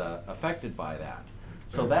gets affected by that.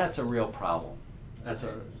 So that's a real problem. That's I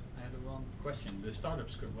have one question. The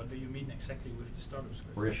startup script. What do you mean exactly with the startup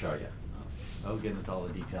script? We're going to show you. Oh. I'll get into all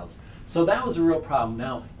the details. So that was a real problem.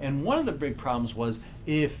 Now, and one of the big problems was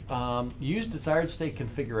if you use desired state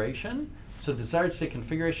configuration. So desired state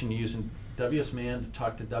configuration, you're using WSMan to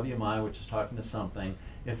talk to WMI, which is talking to something.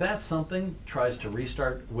 If that something tries to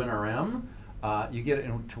restart WinRM, you get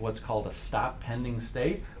into what's called a stop pending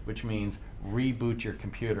state, which means reboot your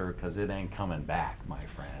computer because it ain't coming back, my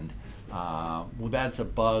friend. Well, that's a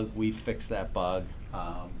bug. We fixed that bug.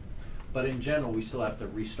 But in general, we still have to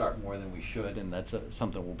restart more than we should, and that's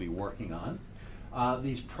something we'll be working on.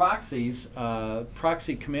 These proxies,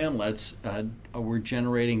 proxy commandlets, were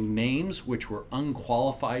generating names which were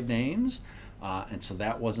unqualified names, and so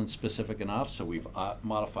that wasn't specific enough, so we've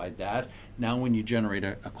modified that. Now when you generate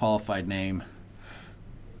a qualified name,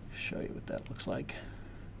 show you what that looks like.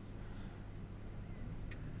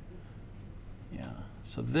 Yeah,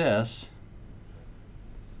 so this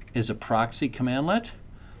is a proxy commandlet,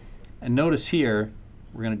 and notice here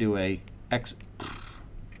we're going to do we're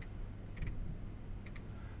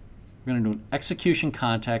going to do an execution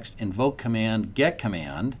context, invoke command, get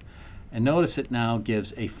command, and notice it now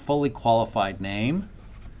gives a fully qualified name,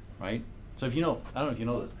 right? So if you know, I don't know if you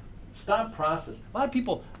know this, stop process. A lot of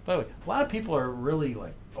people, by the way, a lot of people are really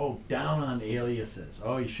like, oh, down on aliases.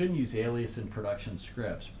 Oh, you shouldn't use alias in production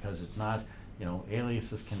scripts because it's not,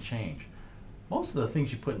 aliases can change. Most of the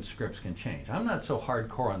things you put in scripts can change. I'm not so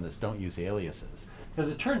hardcore on this, don't use aliases. Because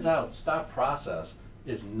it turns out stop process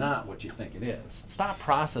is not what you think it is. Stop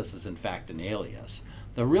process is in fact an alias.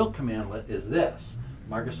 The real commandlet is this,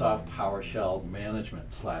 Microsoft PowerShell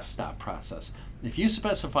management / stop process. If you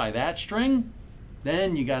specify that string,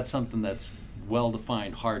 then you got something that's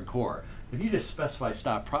well-defined hardcore. If you just specify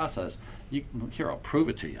stop process, here, I'll prove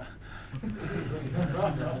it to you.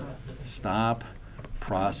 Stop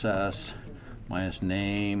process minus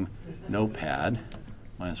name, notepad,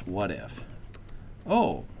 minus what if.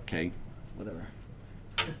 Oh, okay, whatever.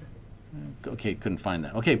 Okay, couldn't find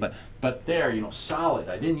that. Okay, but there, solid.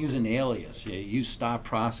 I didn't use an alias. You use stop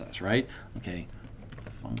process, right? Okay,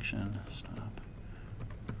 function stop.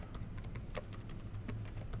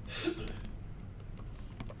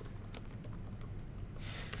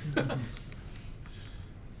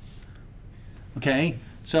 Okay,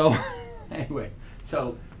 so anyway,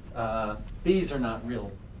 so these are not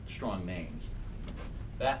real strong names.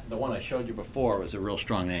 The one I showed you before was a real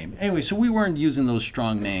strong name. Anyway, so we weren't using those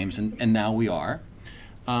strong names, and now we are.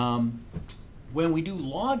 When we do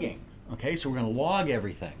logging, okay, so we're going to log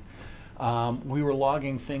everything. We were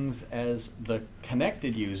logging things as the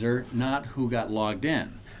connected user, not who got logged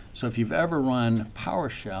in. So if you've ever run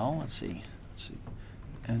PowerShell, let's see,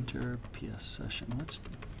 enter PS session. Let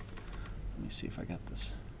me see if I got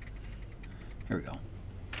this. Here we go.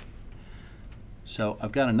 So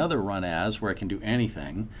I've got another run as where I can do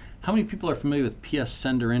anything. How many people are familiar with PS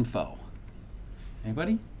sender info?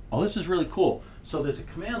 Anybody? Oh, this is really cool. So there's a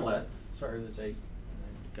commandlet. Sorry, there's a.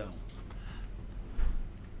 Go.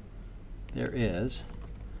 There is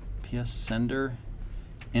PS sender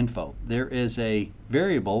info. There is a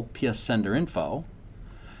variable PS sender info,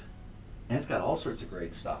 and it's got all sorts of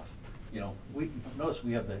great stuff. You know, notice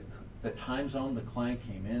we have the time zone the client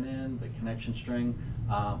came in, the connection string,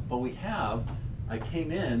 but I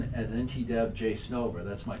came in as ntdev jsnover,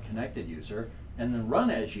 that's my connected user, and the run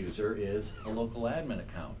as user is a local admin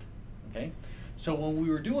account, okay? So when we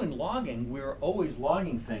were doing logging, we were always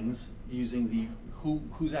logging things using the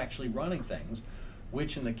who's actually running things,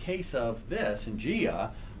 which in the case of this, in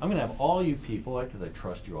JEA, I'm gonna have all you people, because I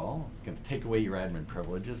trust you all, I'm gonna take away your admin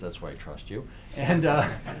privileges, that's why I trust you, and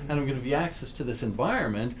I'm gonna give you access to this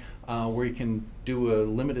environment where you can do a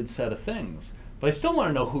limited set of things. But I still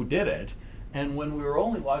wanna know who did it, and when we were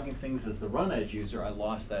only logging things as the run as user, I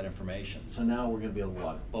lost that information. So now we're gonna be able to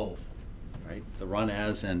log both, right? The run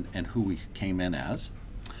as and who we came in as.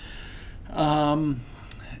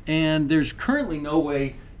 And there's currently no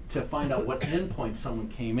way to find out what endpoint someone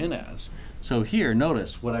came in as. So here,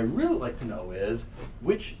 notice, what I really like to know is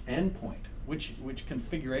which endpoint, which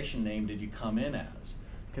configuration name did you come in as?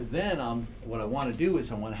 Because then what I want to do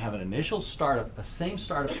is I want to have an initial startup, the same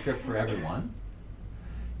startup script for everyone.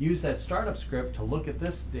 Use that startup script to look at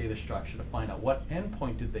this data structure to find out what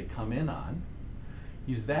endpoint did they come in on.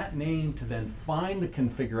 Use that name to then find the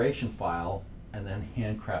configuration file and then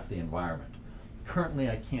handcraft the environment. Currently,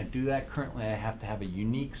 I can't do that. Currently, I have to have a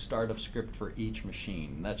unique startup script for each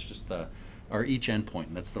machine. That's just or each endpoint.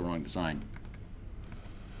 That's the wrong design.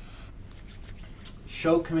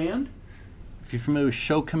 Show command. If you're familiar with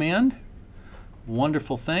show command,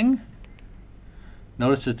 wonderful thing.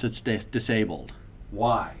 Notice it's disabled.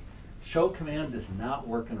 Why? Show command does not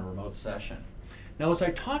work in a remote session. Now, as I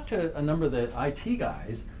talked to a number of the IT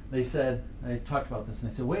guys, they said, I talked about this,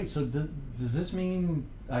 and they said, wait, so does this mean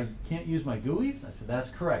I can't use my GUIs? I said, that's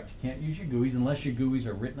correct. You can't use your GUIs unless your GUIs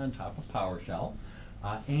are written on top of PowerShell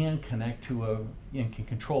and connect to and can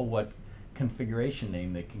control what configuration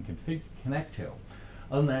name they can connect to.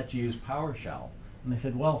 Other than that, you use PowerShell. And they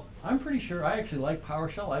said, well, I'm pretty sure I actually like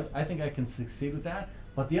PowerShell. I think I can succeed with that.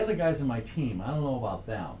 But the other guys in my team, I don't know about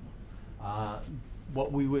them.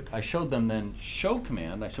 I showed them then show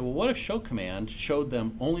command. I said, well, what if show command showed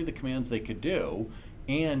them only the commands they could do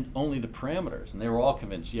and only the parameters? And they were all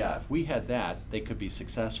convinced, yeah, if we had that, they could be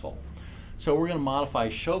successful. So we're going to modify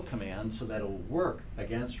show command so that it will work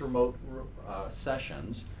against remote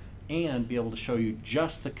sessions and be able to show you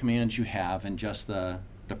just the commands you have and just the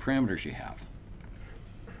parameters you have.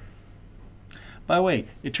 By the way,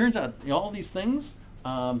 it turns out all these things,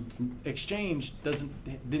 Exchange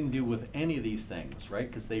didn't do with any of these things, right?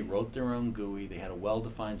 Because they wrote their own GUI, they had a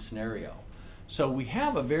well-defined scenario. So we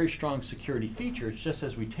have a very strong security feature. It's just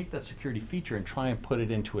as we take that security feature and try and put it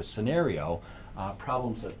into a scenario,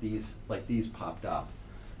 problems like these popped up.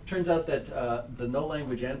 Turns out that the no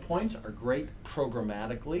language endpoints are great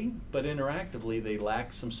programmatically, but interactively they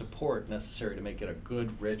lack some support necessary to make it a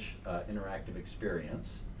good, rich, interactive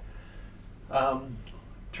experience.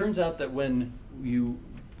 Turns out that when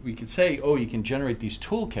we could say, oh, you can generate these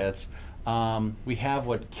toolkits, we have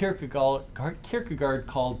what Kierkegaard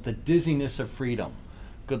called the dizziness of freedom.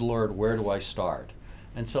 Good Lord, where do I start?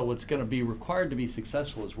 And so what's going to be required to be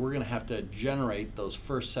successful is we're going to have to generate those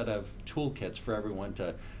first set of toolkits for everyone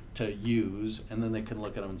to use, and then they can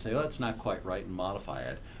look at them and say, oh, that's not quite right, and modify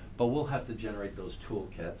it. But we'll have to generate those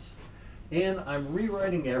toolkits. And I'm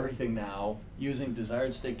rewriting everything now using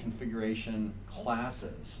desired state configuration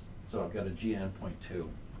classes. So I've got a JEA endpoint too.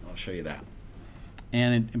 I'll show you that.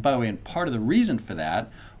 And by the way, and part of the reason for that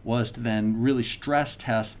was to then really stress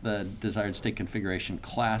test the desired state configuration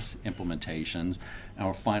class implementations, and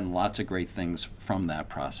we'll find lots of great things from that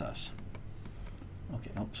process.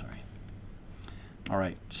 Okay, oh, sorry. All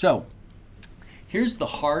right, so here's the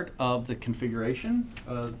heart of the configuration,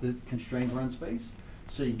 the constrained run space.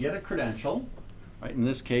 So you get a credential, right? In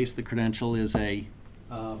this case, the credential is a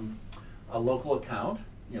a local account,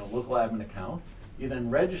 local admin account. You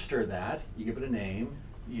then register that, you give it a name,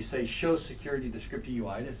 you say show security descriptor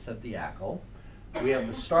UI to set the ACL. We have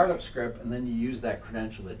the startup script, and then you use that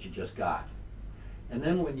credential that you just got. And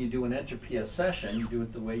then when you do an enter PS session, you do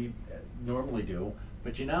it the way you normally do,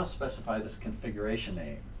 but you now specify this configuration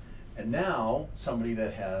name. And now somebody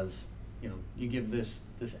that has, you give this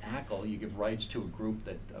ACL, you give rights to a group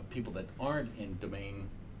of people that aren't in domain,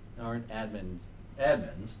 aren't admins,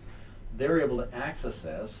 they're able to access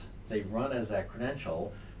this, they run as that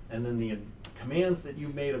credential, and then the commands that you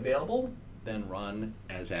made available then run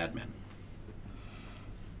as admin.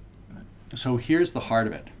 So here's the heart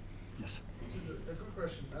of it. Yes? Just a quick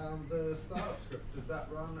question. The startup script, does that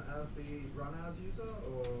run as the run as user,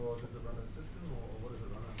 or does it run as system, or what does it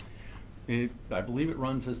run as? I believe it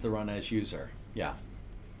runs as the run as user. Yeah,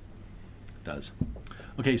 it does.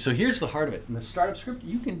 Okay, so here's the heart of it. In the startup script,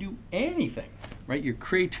 you can do anything, right? Your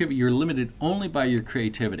creativity, you're limited only by your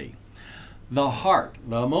creativity. The heart,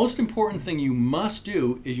 the most important thing you must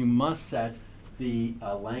do is you must set the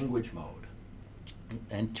language mode.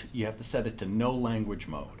 And you have to set it to no language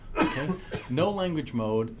mode. Okay? No language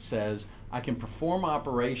mode says I can perform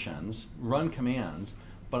operations, run commands,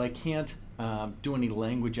 but I can't do any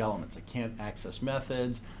language elements. I can't access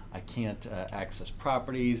methods. I can't access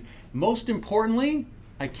properties. Most importantly,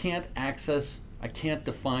 I can't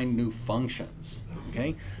define new functions.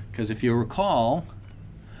 Okay? Because if you recall,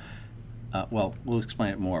 well, we'll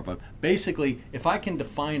explain it more, but basically, if I can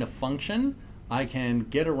define a function, I can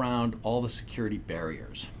get around all the security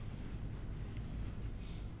barriers.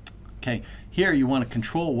 Okay, here you want to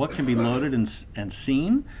control what can be loaded and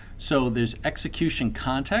seen. So there's execution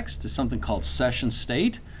context, there's something called session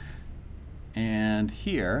state. And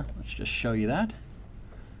here, let's just show you that.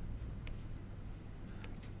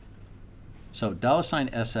 So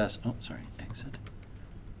 $SS, oh, sorry, exit.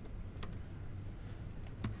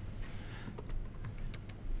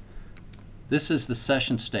 This is the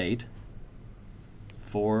session state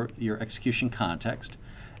for your execution context.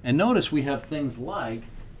 And notice we have things like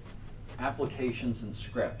applications and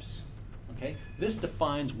scripts. Okay? This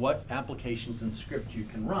defines what applications and script you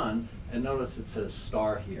can run, and notice it says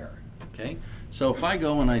star here. Okay? So if I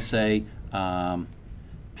go and I say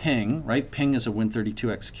ping, right? Ping is a Win32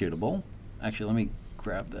 executable. Actually, let me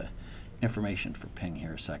grab the information for ping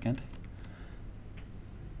here a second.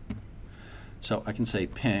 So I can say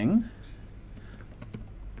ping.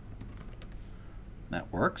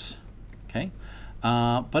 That works, okay?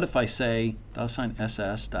 But if I say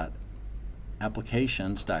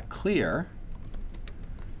 $ss.applications.clear,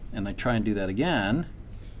 and I try and do that again,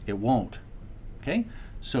 it won't, okay?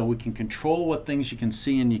 So we can control what things you can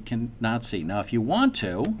see and you can not see. Now if you want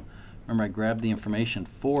to, remember I grabbed the information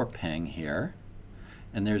for ping here,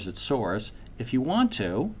 and there's its source. If you want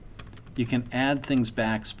to, you can add things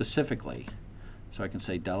back specifically. So I can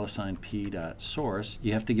say $p.source.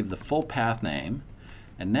 You have to give the full path name.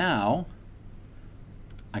 And now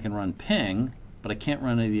I can run ping, but I can't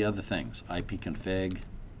run any of the other things. ipconfig,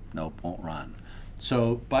 nope, won't run.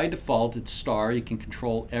 So by default, it's star. You can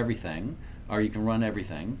control everything, or you can run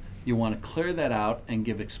everything. You want to clear that out and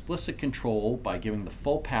give explicit control by giving the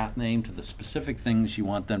full path name to the specific things you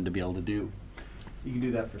want them to be able to do. You can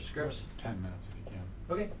do that for scripts. 10 minutes if you can.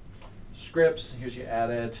 Okay. Scripts, here's you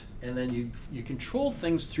add it, and then you control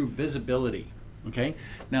things through visibility. Okay?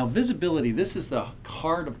 Now visibility, this is the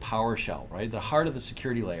heart of PowerShell, right? The heart of the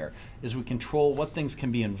security layer is we control what things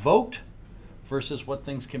can be invoked versus what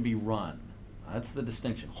things can be run. That's the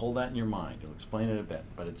distinction. Hold that in your mind. I'll explain it a bit.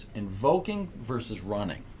 But it's invoking versus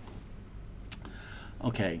running.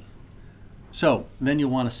 Okay. So then you'll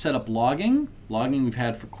want to set up logging. Logging we've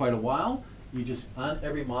had for quite a while. You just, on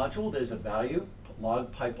every module, there's a value,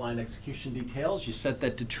 log pipeline execution details. You set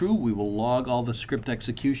that to true. We will log all the script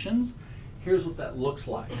executions. Here's what that looks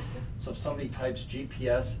like. So if somebody types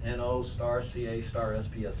GPS, NO, star, CA, star,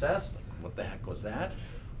 SPSS, like, what the heck was that?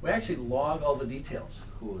 We actually log all the details,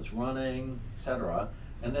 who is running, etc.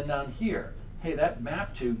 And then down here, hey, that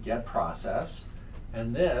mapped to get process,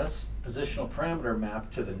 and this positional parameter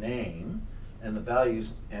mapped to the name, and the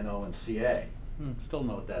values NO and CA. Still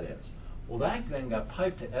know what that is. Well, that then got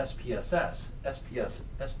piped to SPSS.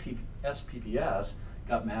 SPPS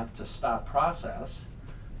got mapped to stop process,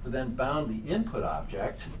 but then bound the input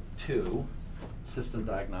object to System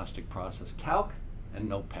Diagnostic Process Calc and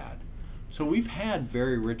Notepad. So we've had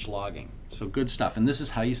very rich logging. So good stuff. And this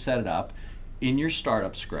is how you set it up in your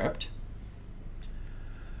startup script.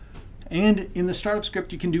 And in the startup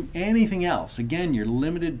script, you can do anything else. Again, you're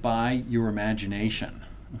limited by your imagination.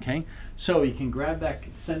 Okay? So you can grab that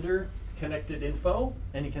sender connected info,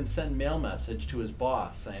 and he can send mail message to his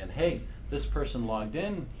boss saying, hey, this person logged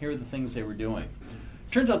in, here are the things they were doing.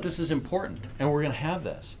 Turns out this is important, and we're going to have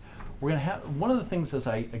this. We're going to have, one of the things is,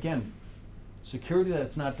 again, security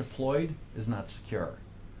that's not deployed is not secure.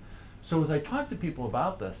 So as I talk to people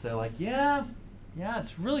about this, they're like, yeah,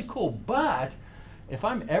 it's really cool, but if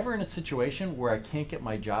I'm ever in a situation where I can't get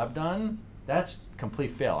my job done, that's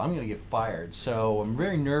complete fail. I'm going to get fired. So I'm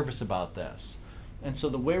very nervous about this. And so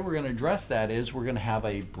the way we're going to address that is we're going to have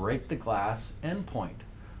a break the glass endpoint.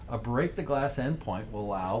 A break the glass endpoint will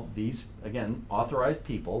allow these, again, authorized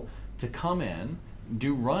people to come in,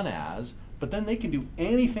 do run as, but then they can do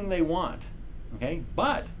anything they want. Okay?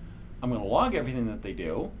 But I'm going to log everything that they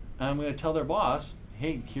do, and I'm going to tell their boss,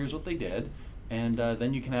 hey, here's what they did, and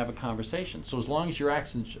then you can have a conversation. So as long as your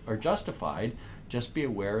actions are justified, just be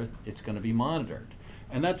aware it's going to be monitored.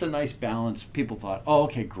 And that's a nice balance. People thought, oh,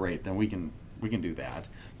 okay, great, then we can do that.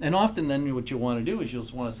 And often then what you'll want to do is you'll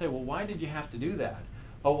want to say, well, why did you have to do that?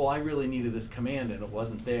 Oh, well, I really needed this command and it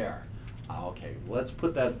wasn't there. Okay, well, let's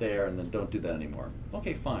put that there and then don't do that anymore.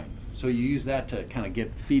 Okay, fine. So you use that to kind of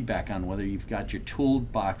get feedback on whether you've got your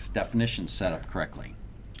toolbox definition set up correctly.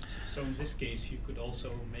 So in this case, you could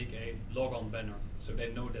also make a log-on banner so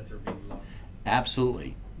they know that they're being logged.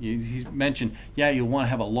 Absolutely. You mentioned, yeah, you'll want to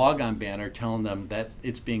have a log-on banner telling them that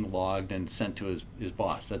it's being logged and sent to his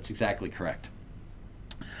boss. That's exactly correct.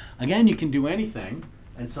 Again, you can do anything.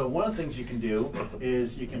 And so one of the things you can do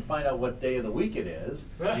is you can find out what day of the week it is.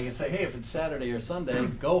 And you can say, hey, if it's Saturday or Sunday,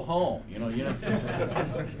 go home. You know,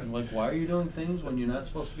 like, why are you doing things when you're not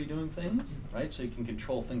supposed to be doing things? Right? So you can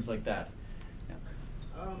control things like that. Yeah.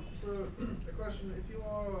 So a question: if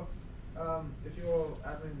your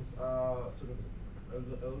admins are sort of a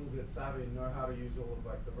little bit savvy and know how to use all of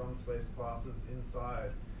like the run space classes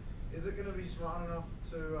inside, is it going to be smart enough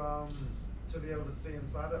to be able to see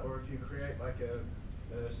inside that, or if you create like a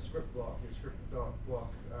script block, your script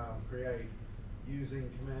block create using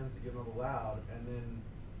commands that you're not allowed, and then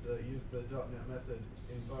use the .NET method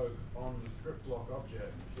invoke on the script block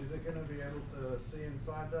object, is it going to be able to see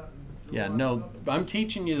inside that? And do all that No, stuff? I'm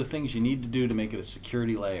teaching you the things you need to do to make it a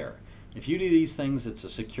security layer. If you do these things, it's a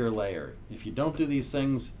secure layer. If you don't do these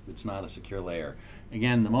things, it's not a secure layer.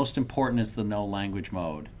 Again, the most important is the no language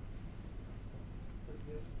mode.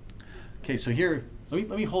 Okay, so here, let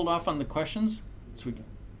me hold off on the questions. So we can,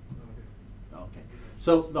 okay.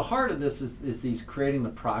 So the heart of this is these creating the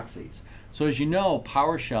proxies. So as you know,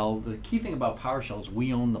 PowerShell, the key thing about PowerShell is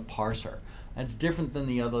we own the parser. That's different than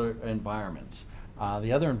the other environments.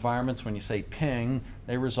 The other environments, when you say ping,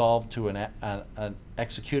 they resolve to an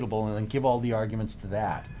executable and then give all the arguments to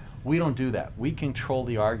that. We don't do that. We control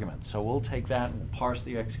the arguments. So we'll take that and we'll parse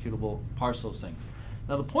the executable, parse those things.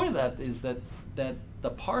 Now the point of that is that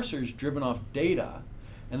the parser is driven off data,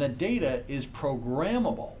 and that data is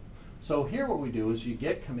programmable. So here what we do is you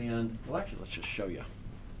get command, well actually let's just show you.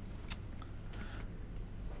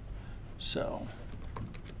 So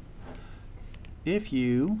if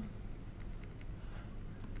you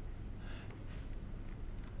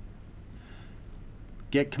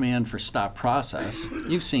get command for stop process,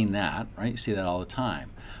 you've seen that, right? You see that all the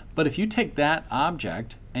time. But if you take that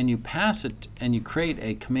object and you pass it and you create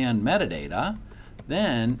a command metadata,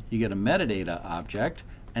 then you get a metadata object,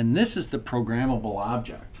 and this is the programmable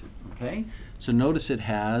object, okay? So notice it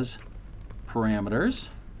has parameters.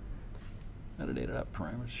 Metadata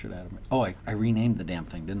parameters should add them. Oh, I renamed the damn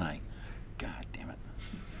thing, didn't I? God damn it.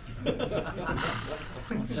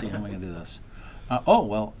 Let's see, how am I going to do this? Oh,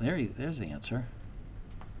 well, there's the answer.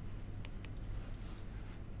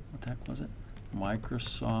 What the heck was it?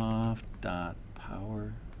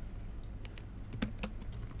 Microsoft.power.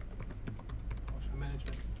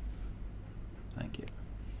 Management. Thank you.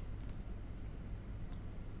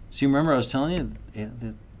 So you remember I was telling you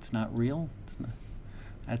that it's not real?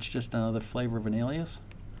 That's just another flavor of an alias?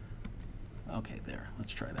 Okay, there.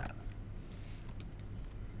 Let's try that.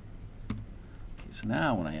 Okay, so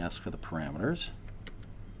now when I ask for the parameters,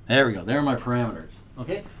 there we go. There are my parameters.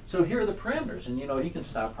 Okay, so here are the parameters, and you can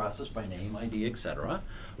stop process by name, ID, etc.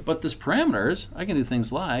 But this parameters, I can do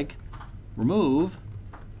things like remove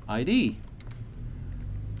ID.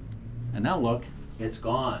 And now look, it's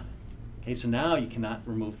gone. Okay, so now you cannot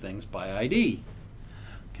remove things by ID.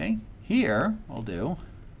 Okay, here what I'll do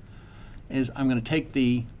is I'm going to take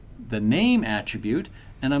the name attribute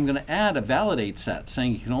and I'm going to add a validate set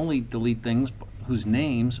saying you can only delete things whose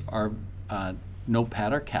names are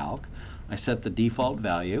Notepad or Calc. I set the default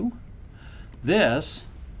value. This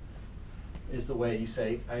is the way you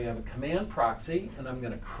say I have a command proxy and I'm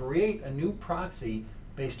going to create a new proxy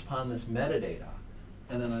based upon this metadata.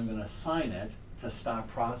 And then I'm going to assign it to stop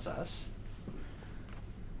process.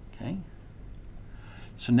 Okay.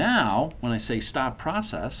 So now, when I say stop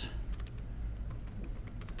process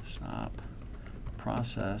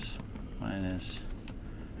minus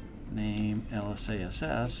name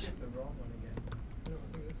LSASS, The wrong one again. No, I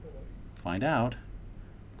think this will work. find out,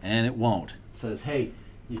 and it won't. It says, hey,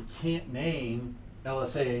 you can't name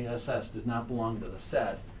LSASS, does not belong to the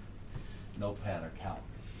set, Notepad or Calc.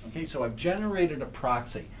 Okay, so I've generated a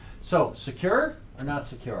proxy. So, secure or not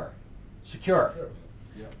secure? Secure.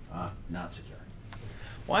 Not secure.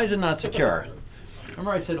 Why is it not secure?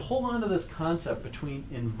 Remember I said hold on to this concept between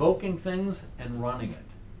invoking things and running it.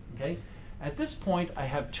 Okay? At this point I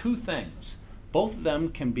have two things. Both of them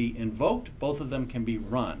can be invoked, both of them can be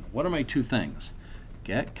run. What are my two things?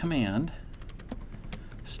 Get command,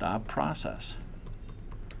 stop process.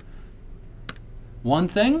 One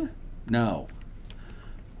thing? No.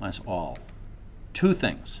 That's all. Two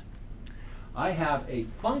things. I have a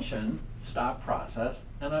function stop process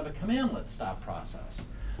and I have a commandlet stop process.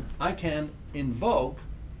 I can invoke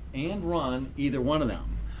and run either one of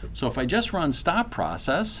them. So if I just run stop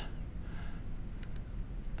process,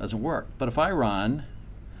 doesn't work. But if I run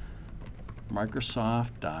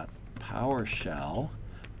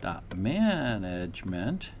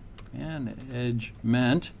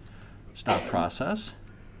Microsoft.PowerShell.management stop process,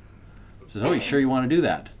 it says, oh, you sure you want to do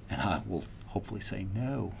that? And I will hopefully say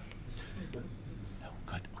no. No,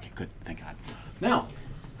 good, okay, good, thank God.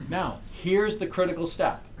 Now, here's the critical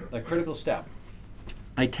step. The critical step.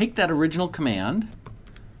 I take that original command,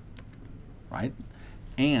 right,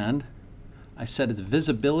 and I set its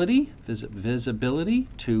visibility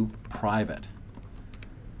to private.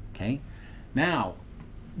 Okay? Now,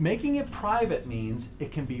 making it private means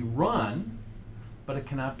it can be run, but it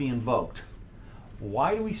cannot be invoked.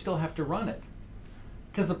 Why do we still have to run it?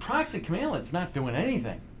 Because the proxy commandlet's not doing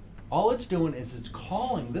anything. All it's doing is it's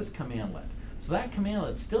calling this commandlet. So that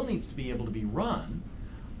commandlet still needs to be able to be run.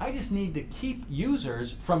 I just need to keep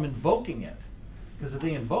users from invoking it. Because if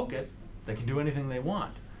they invoke it, they can do anything they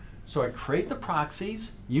want. So I create the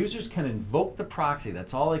proxies. Users can invoke the proxy.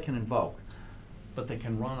 That's all they can invoke. But they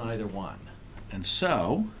can run either one. And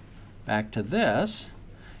so, back to this.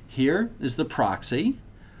 Here is the proxy.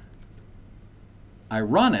 I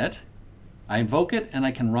run it. I invoke it, and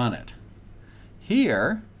I can run it.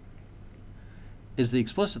 Here is the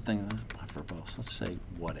explicit thing. Verbose. Let's say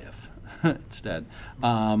what if instead.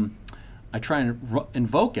 I try and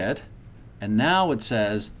invoke it, and now it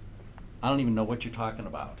says, I don't even know what you're talking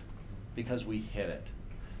about because we hit it.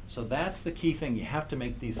 So that's the key thing. You have to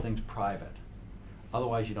make these things private.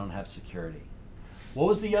 Otherwise, you don't have security. What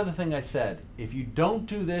was the other thing I said? If you don't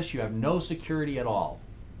do this, you have no security at all.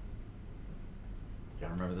 You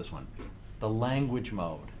gotta remember this one. The language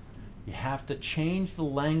mode. You have to change the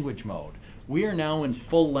language mode. We are now in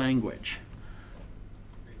full language.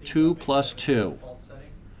 2 plus 2. Default setting?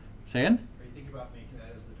 Say again? Are you thinking about making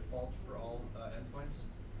that as the default for all endpoints?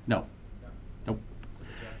 No. No. Nope. So that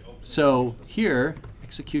you have to open it So up. here,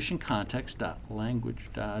 execution context dot language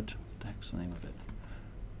dot, what's the name of it?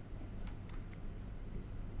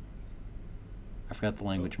 I forgot the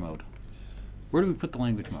language mode. Where do we put the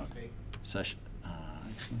language mode?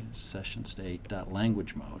 Session state dot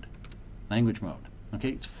language mode. Language mode. Okay,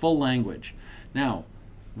 it's full language. Now,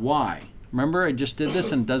 why? Remember I just did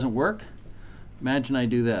this and it doesn't work? Imagine I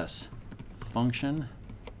do this. Function.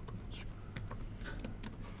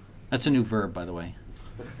 That's a new verb, by the way.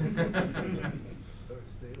 So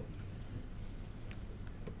it's stale.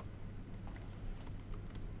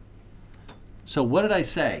 So what did I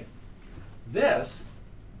say? This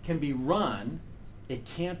can be run, it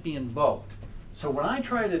can't be invoked. So when I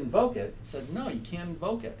tried to invoke it, it said, no, you can't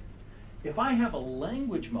invoke it. If I have a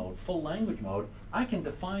language mode, full language mode, I can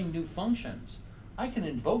define new functions. I can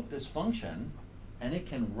invoke this function, and it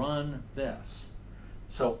can run this.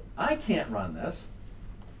 So I can't run this,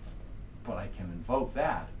 but I can invoke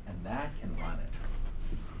that, and that can run it.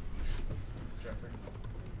 Jeffrey,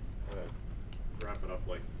 wrap it up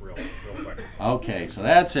like real quick. Okay, so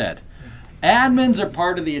that's it. Admins are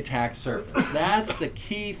part of the attack surface. That's the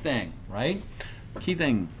key thing, right? Key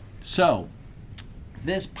thing. So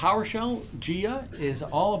this PowerShell JEA is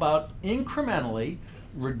all about incrementally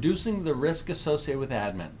reducing the risk associated with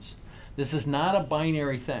admins. This is not a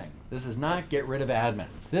binary thing. This is not get rid of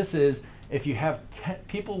admins. This is if you have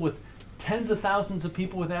people with tens of thousands of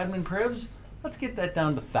people with admin privs, let's get that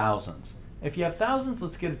down to thousands. If you have thousands,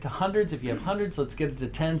 let's get it to hundreds. If you have hundreds, let's get it to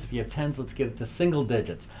tens. If you have tens, let's get it to single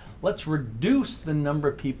digits. Let's reduce the number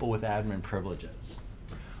of people with admin privileges.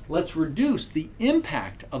 Let's reduce the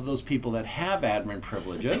impact of those people that have admin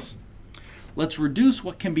privileges. Let's reduce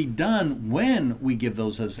what can be done when we give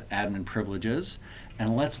those as admin privileges.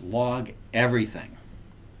 and let's log everything.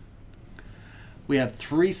 We have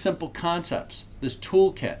 3 simple concepts. This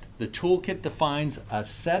toolkit. The toolkit defines a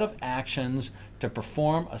set of actions to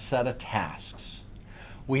perform a set of tasks.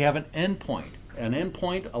 We have an endpoint. An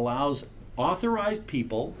endpoint allows authorized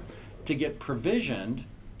people to get provisioned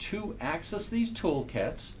to access these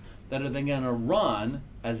toolkits that are then going to run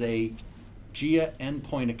as a JEA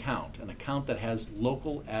endpoint account, an account that has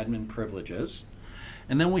local admin privileges.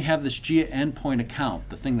 And then we have this JEA endpoint account,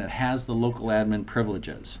 the thing that has the local admin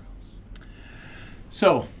privileges.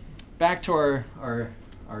 So, back to our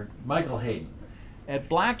Michael Hayden. At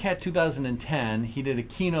Black Hat 2010, he did a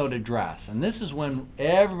keynote address, and this is when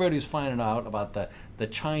everybody was finding out about the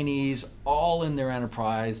Chinese all in their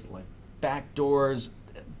enterprise, like backdoors,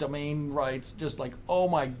 domain rights, just like, oh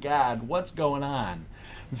my God, what's going on?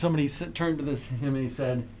 And somebody turned to him and he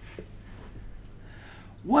said,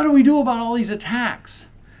 what do we do about all these attacks?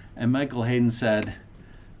 And Michael Hayden said,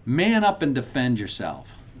 man up and defend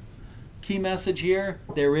yourself. Key message here,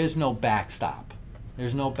 there is no backstop.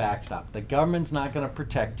 There's no backstop. The government's not going to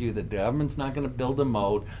protect you. The government's not going to build a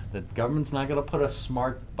moat. The government's not going to put a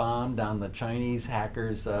smart bomb down the Chinese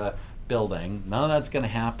hackers' building. None of that's going to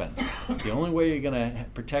happen. The only way you're going to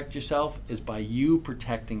protect yourself is by you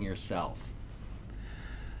protecting yourself.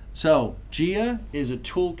 So JEA is a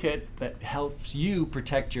toolkit that helps you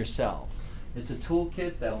protect yourself. It's a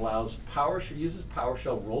toolkit that allows uses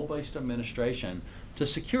PowerShell role-based administration to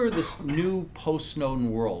secure this new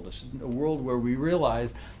post-Snowden world. This is a world where we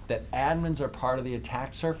realize that admins are part of the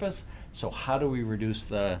attack surface. So how do we reduce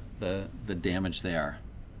the damage there?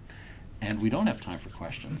 And we don't have time for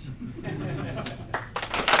questions.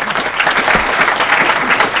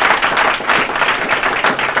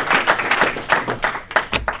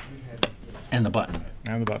 And the button.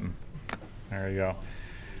 And the button. There you go.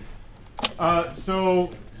 So,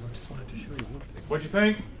 what'd you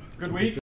think? Good week?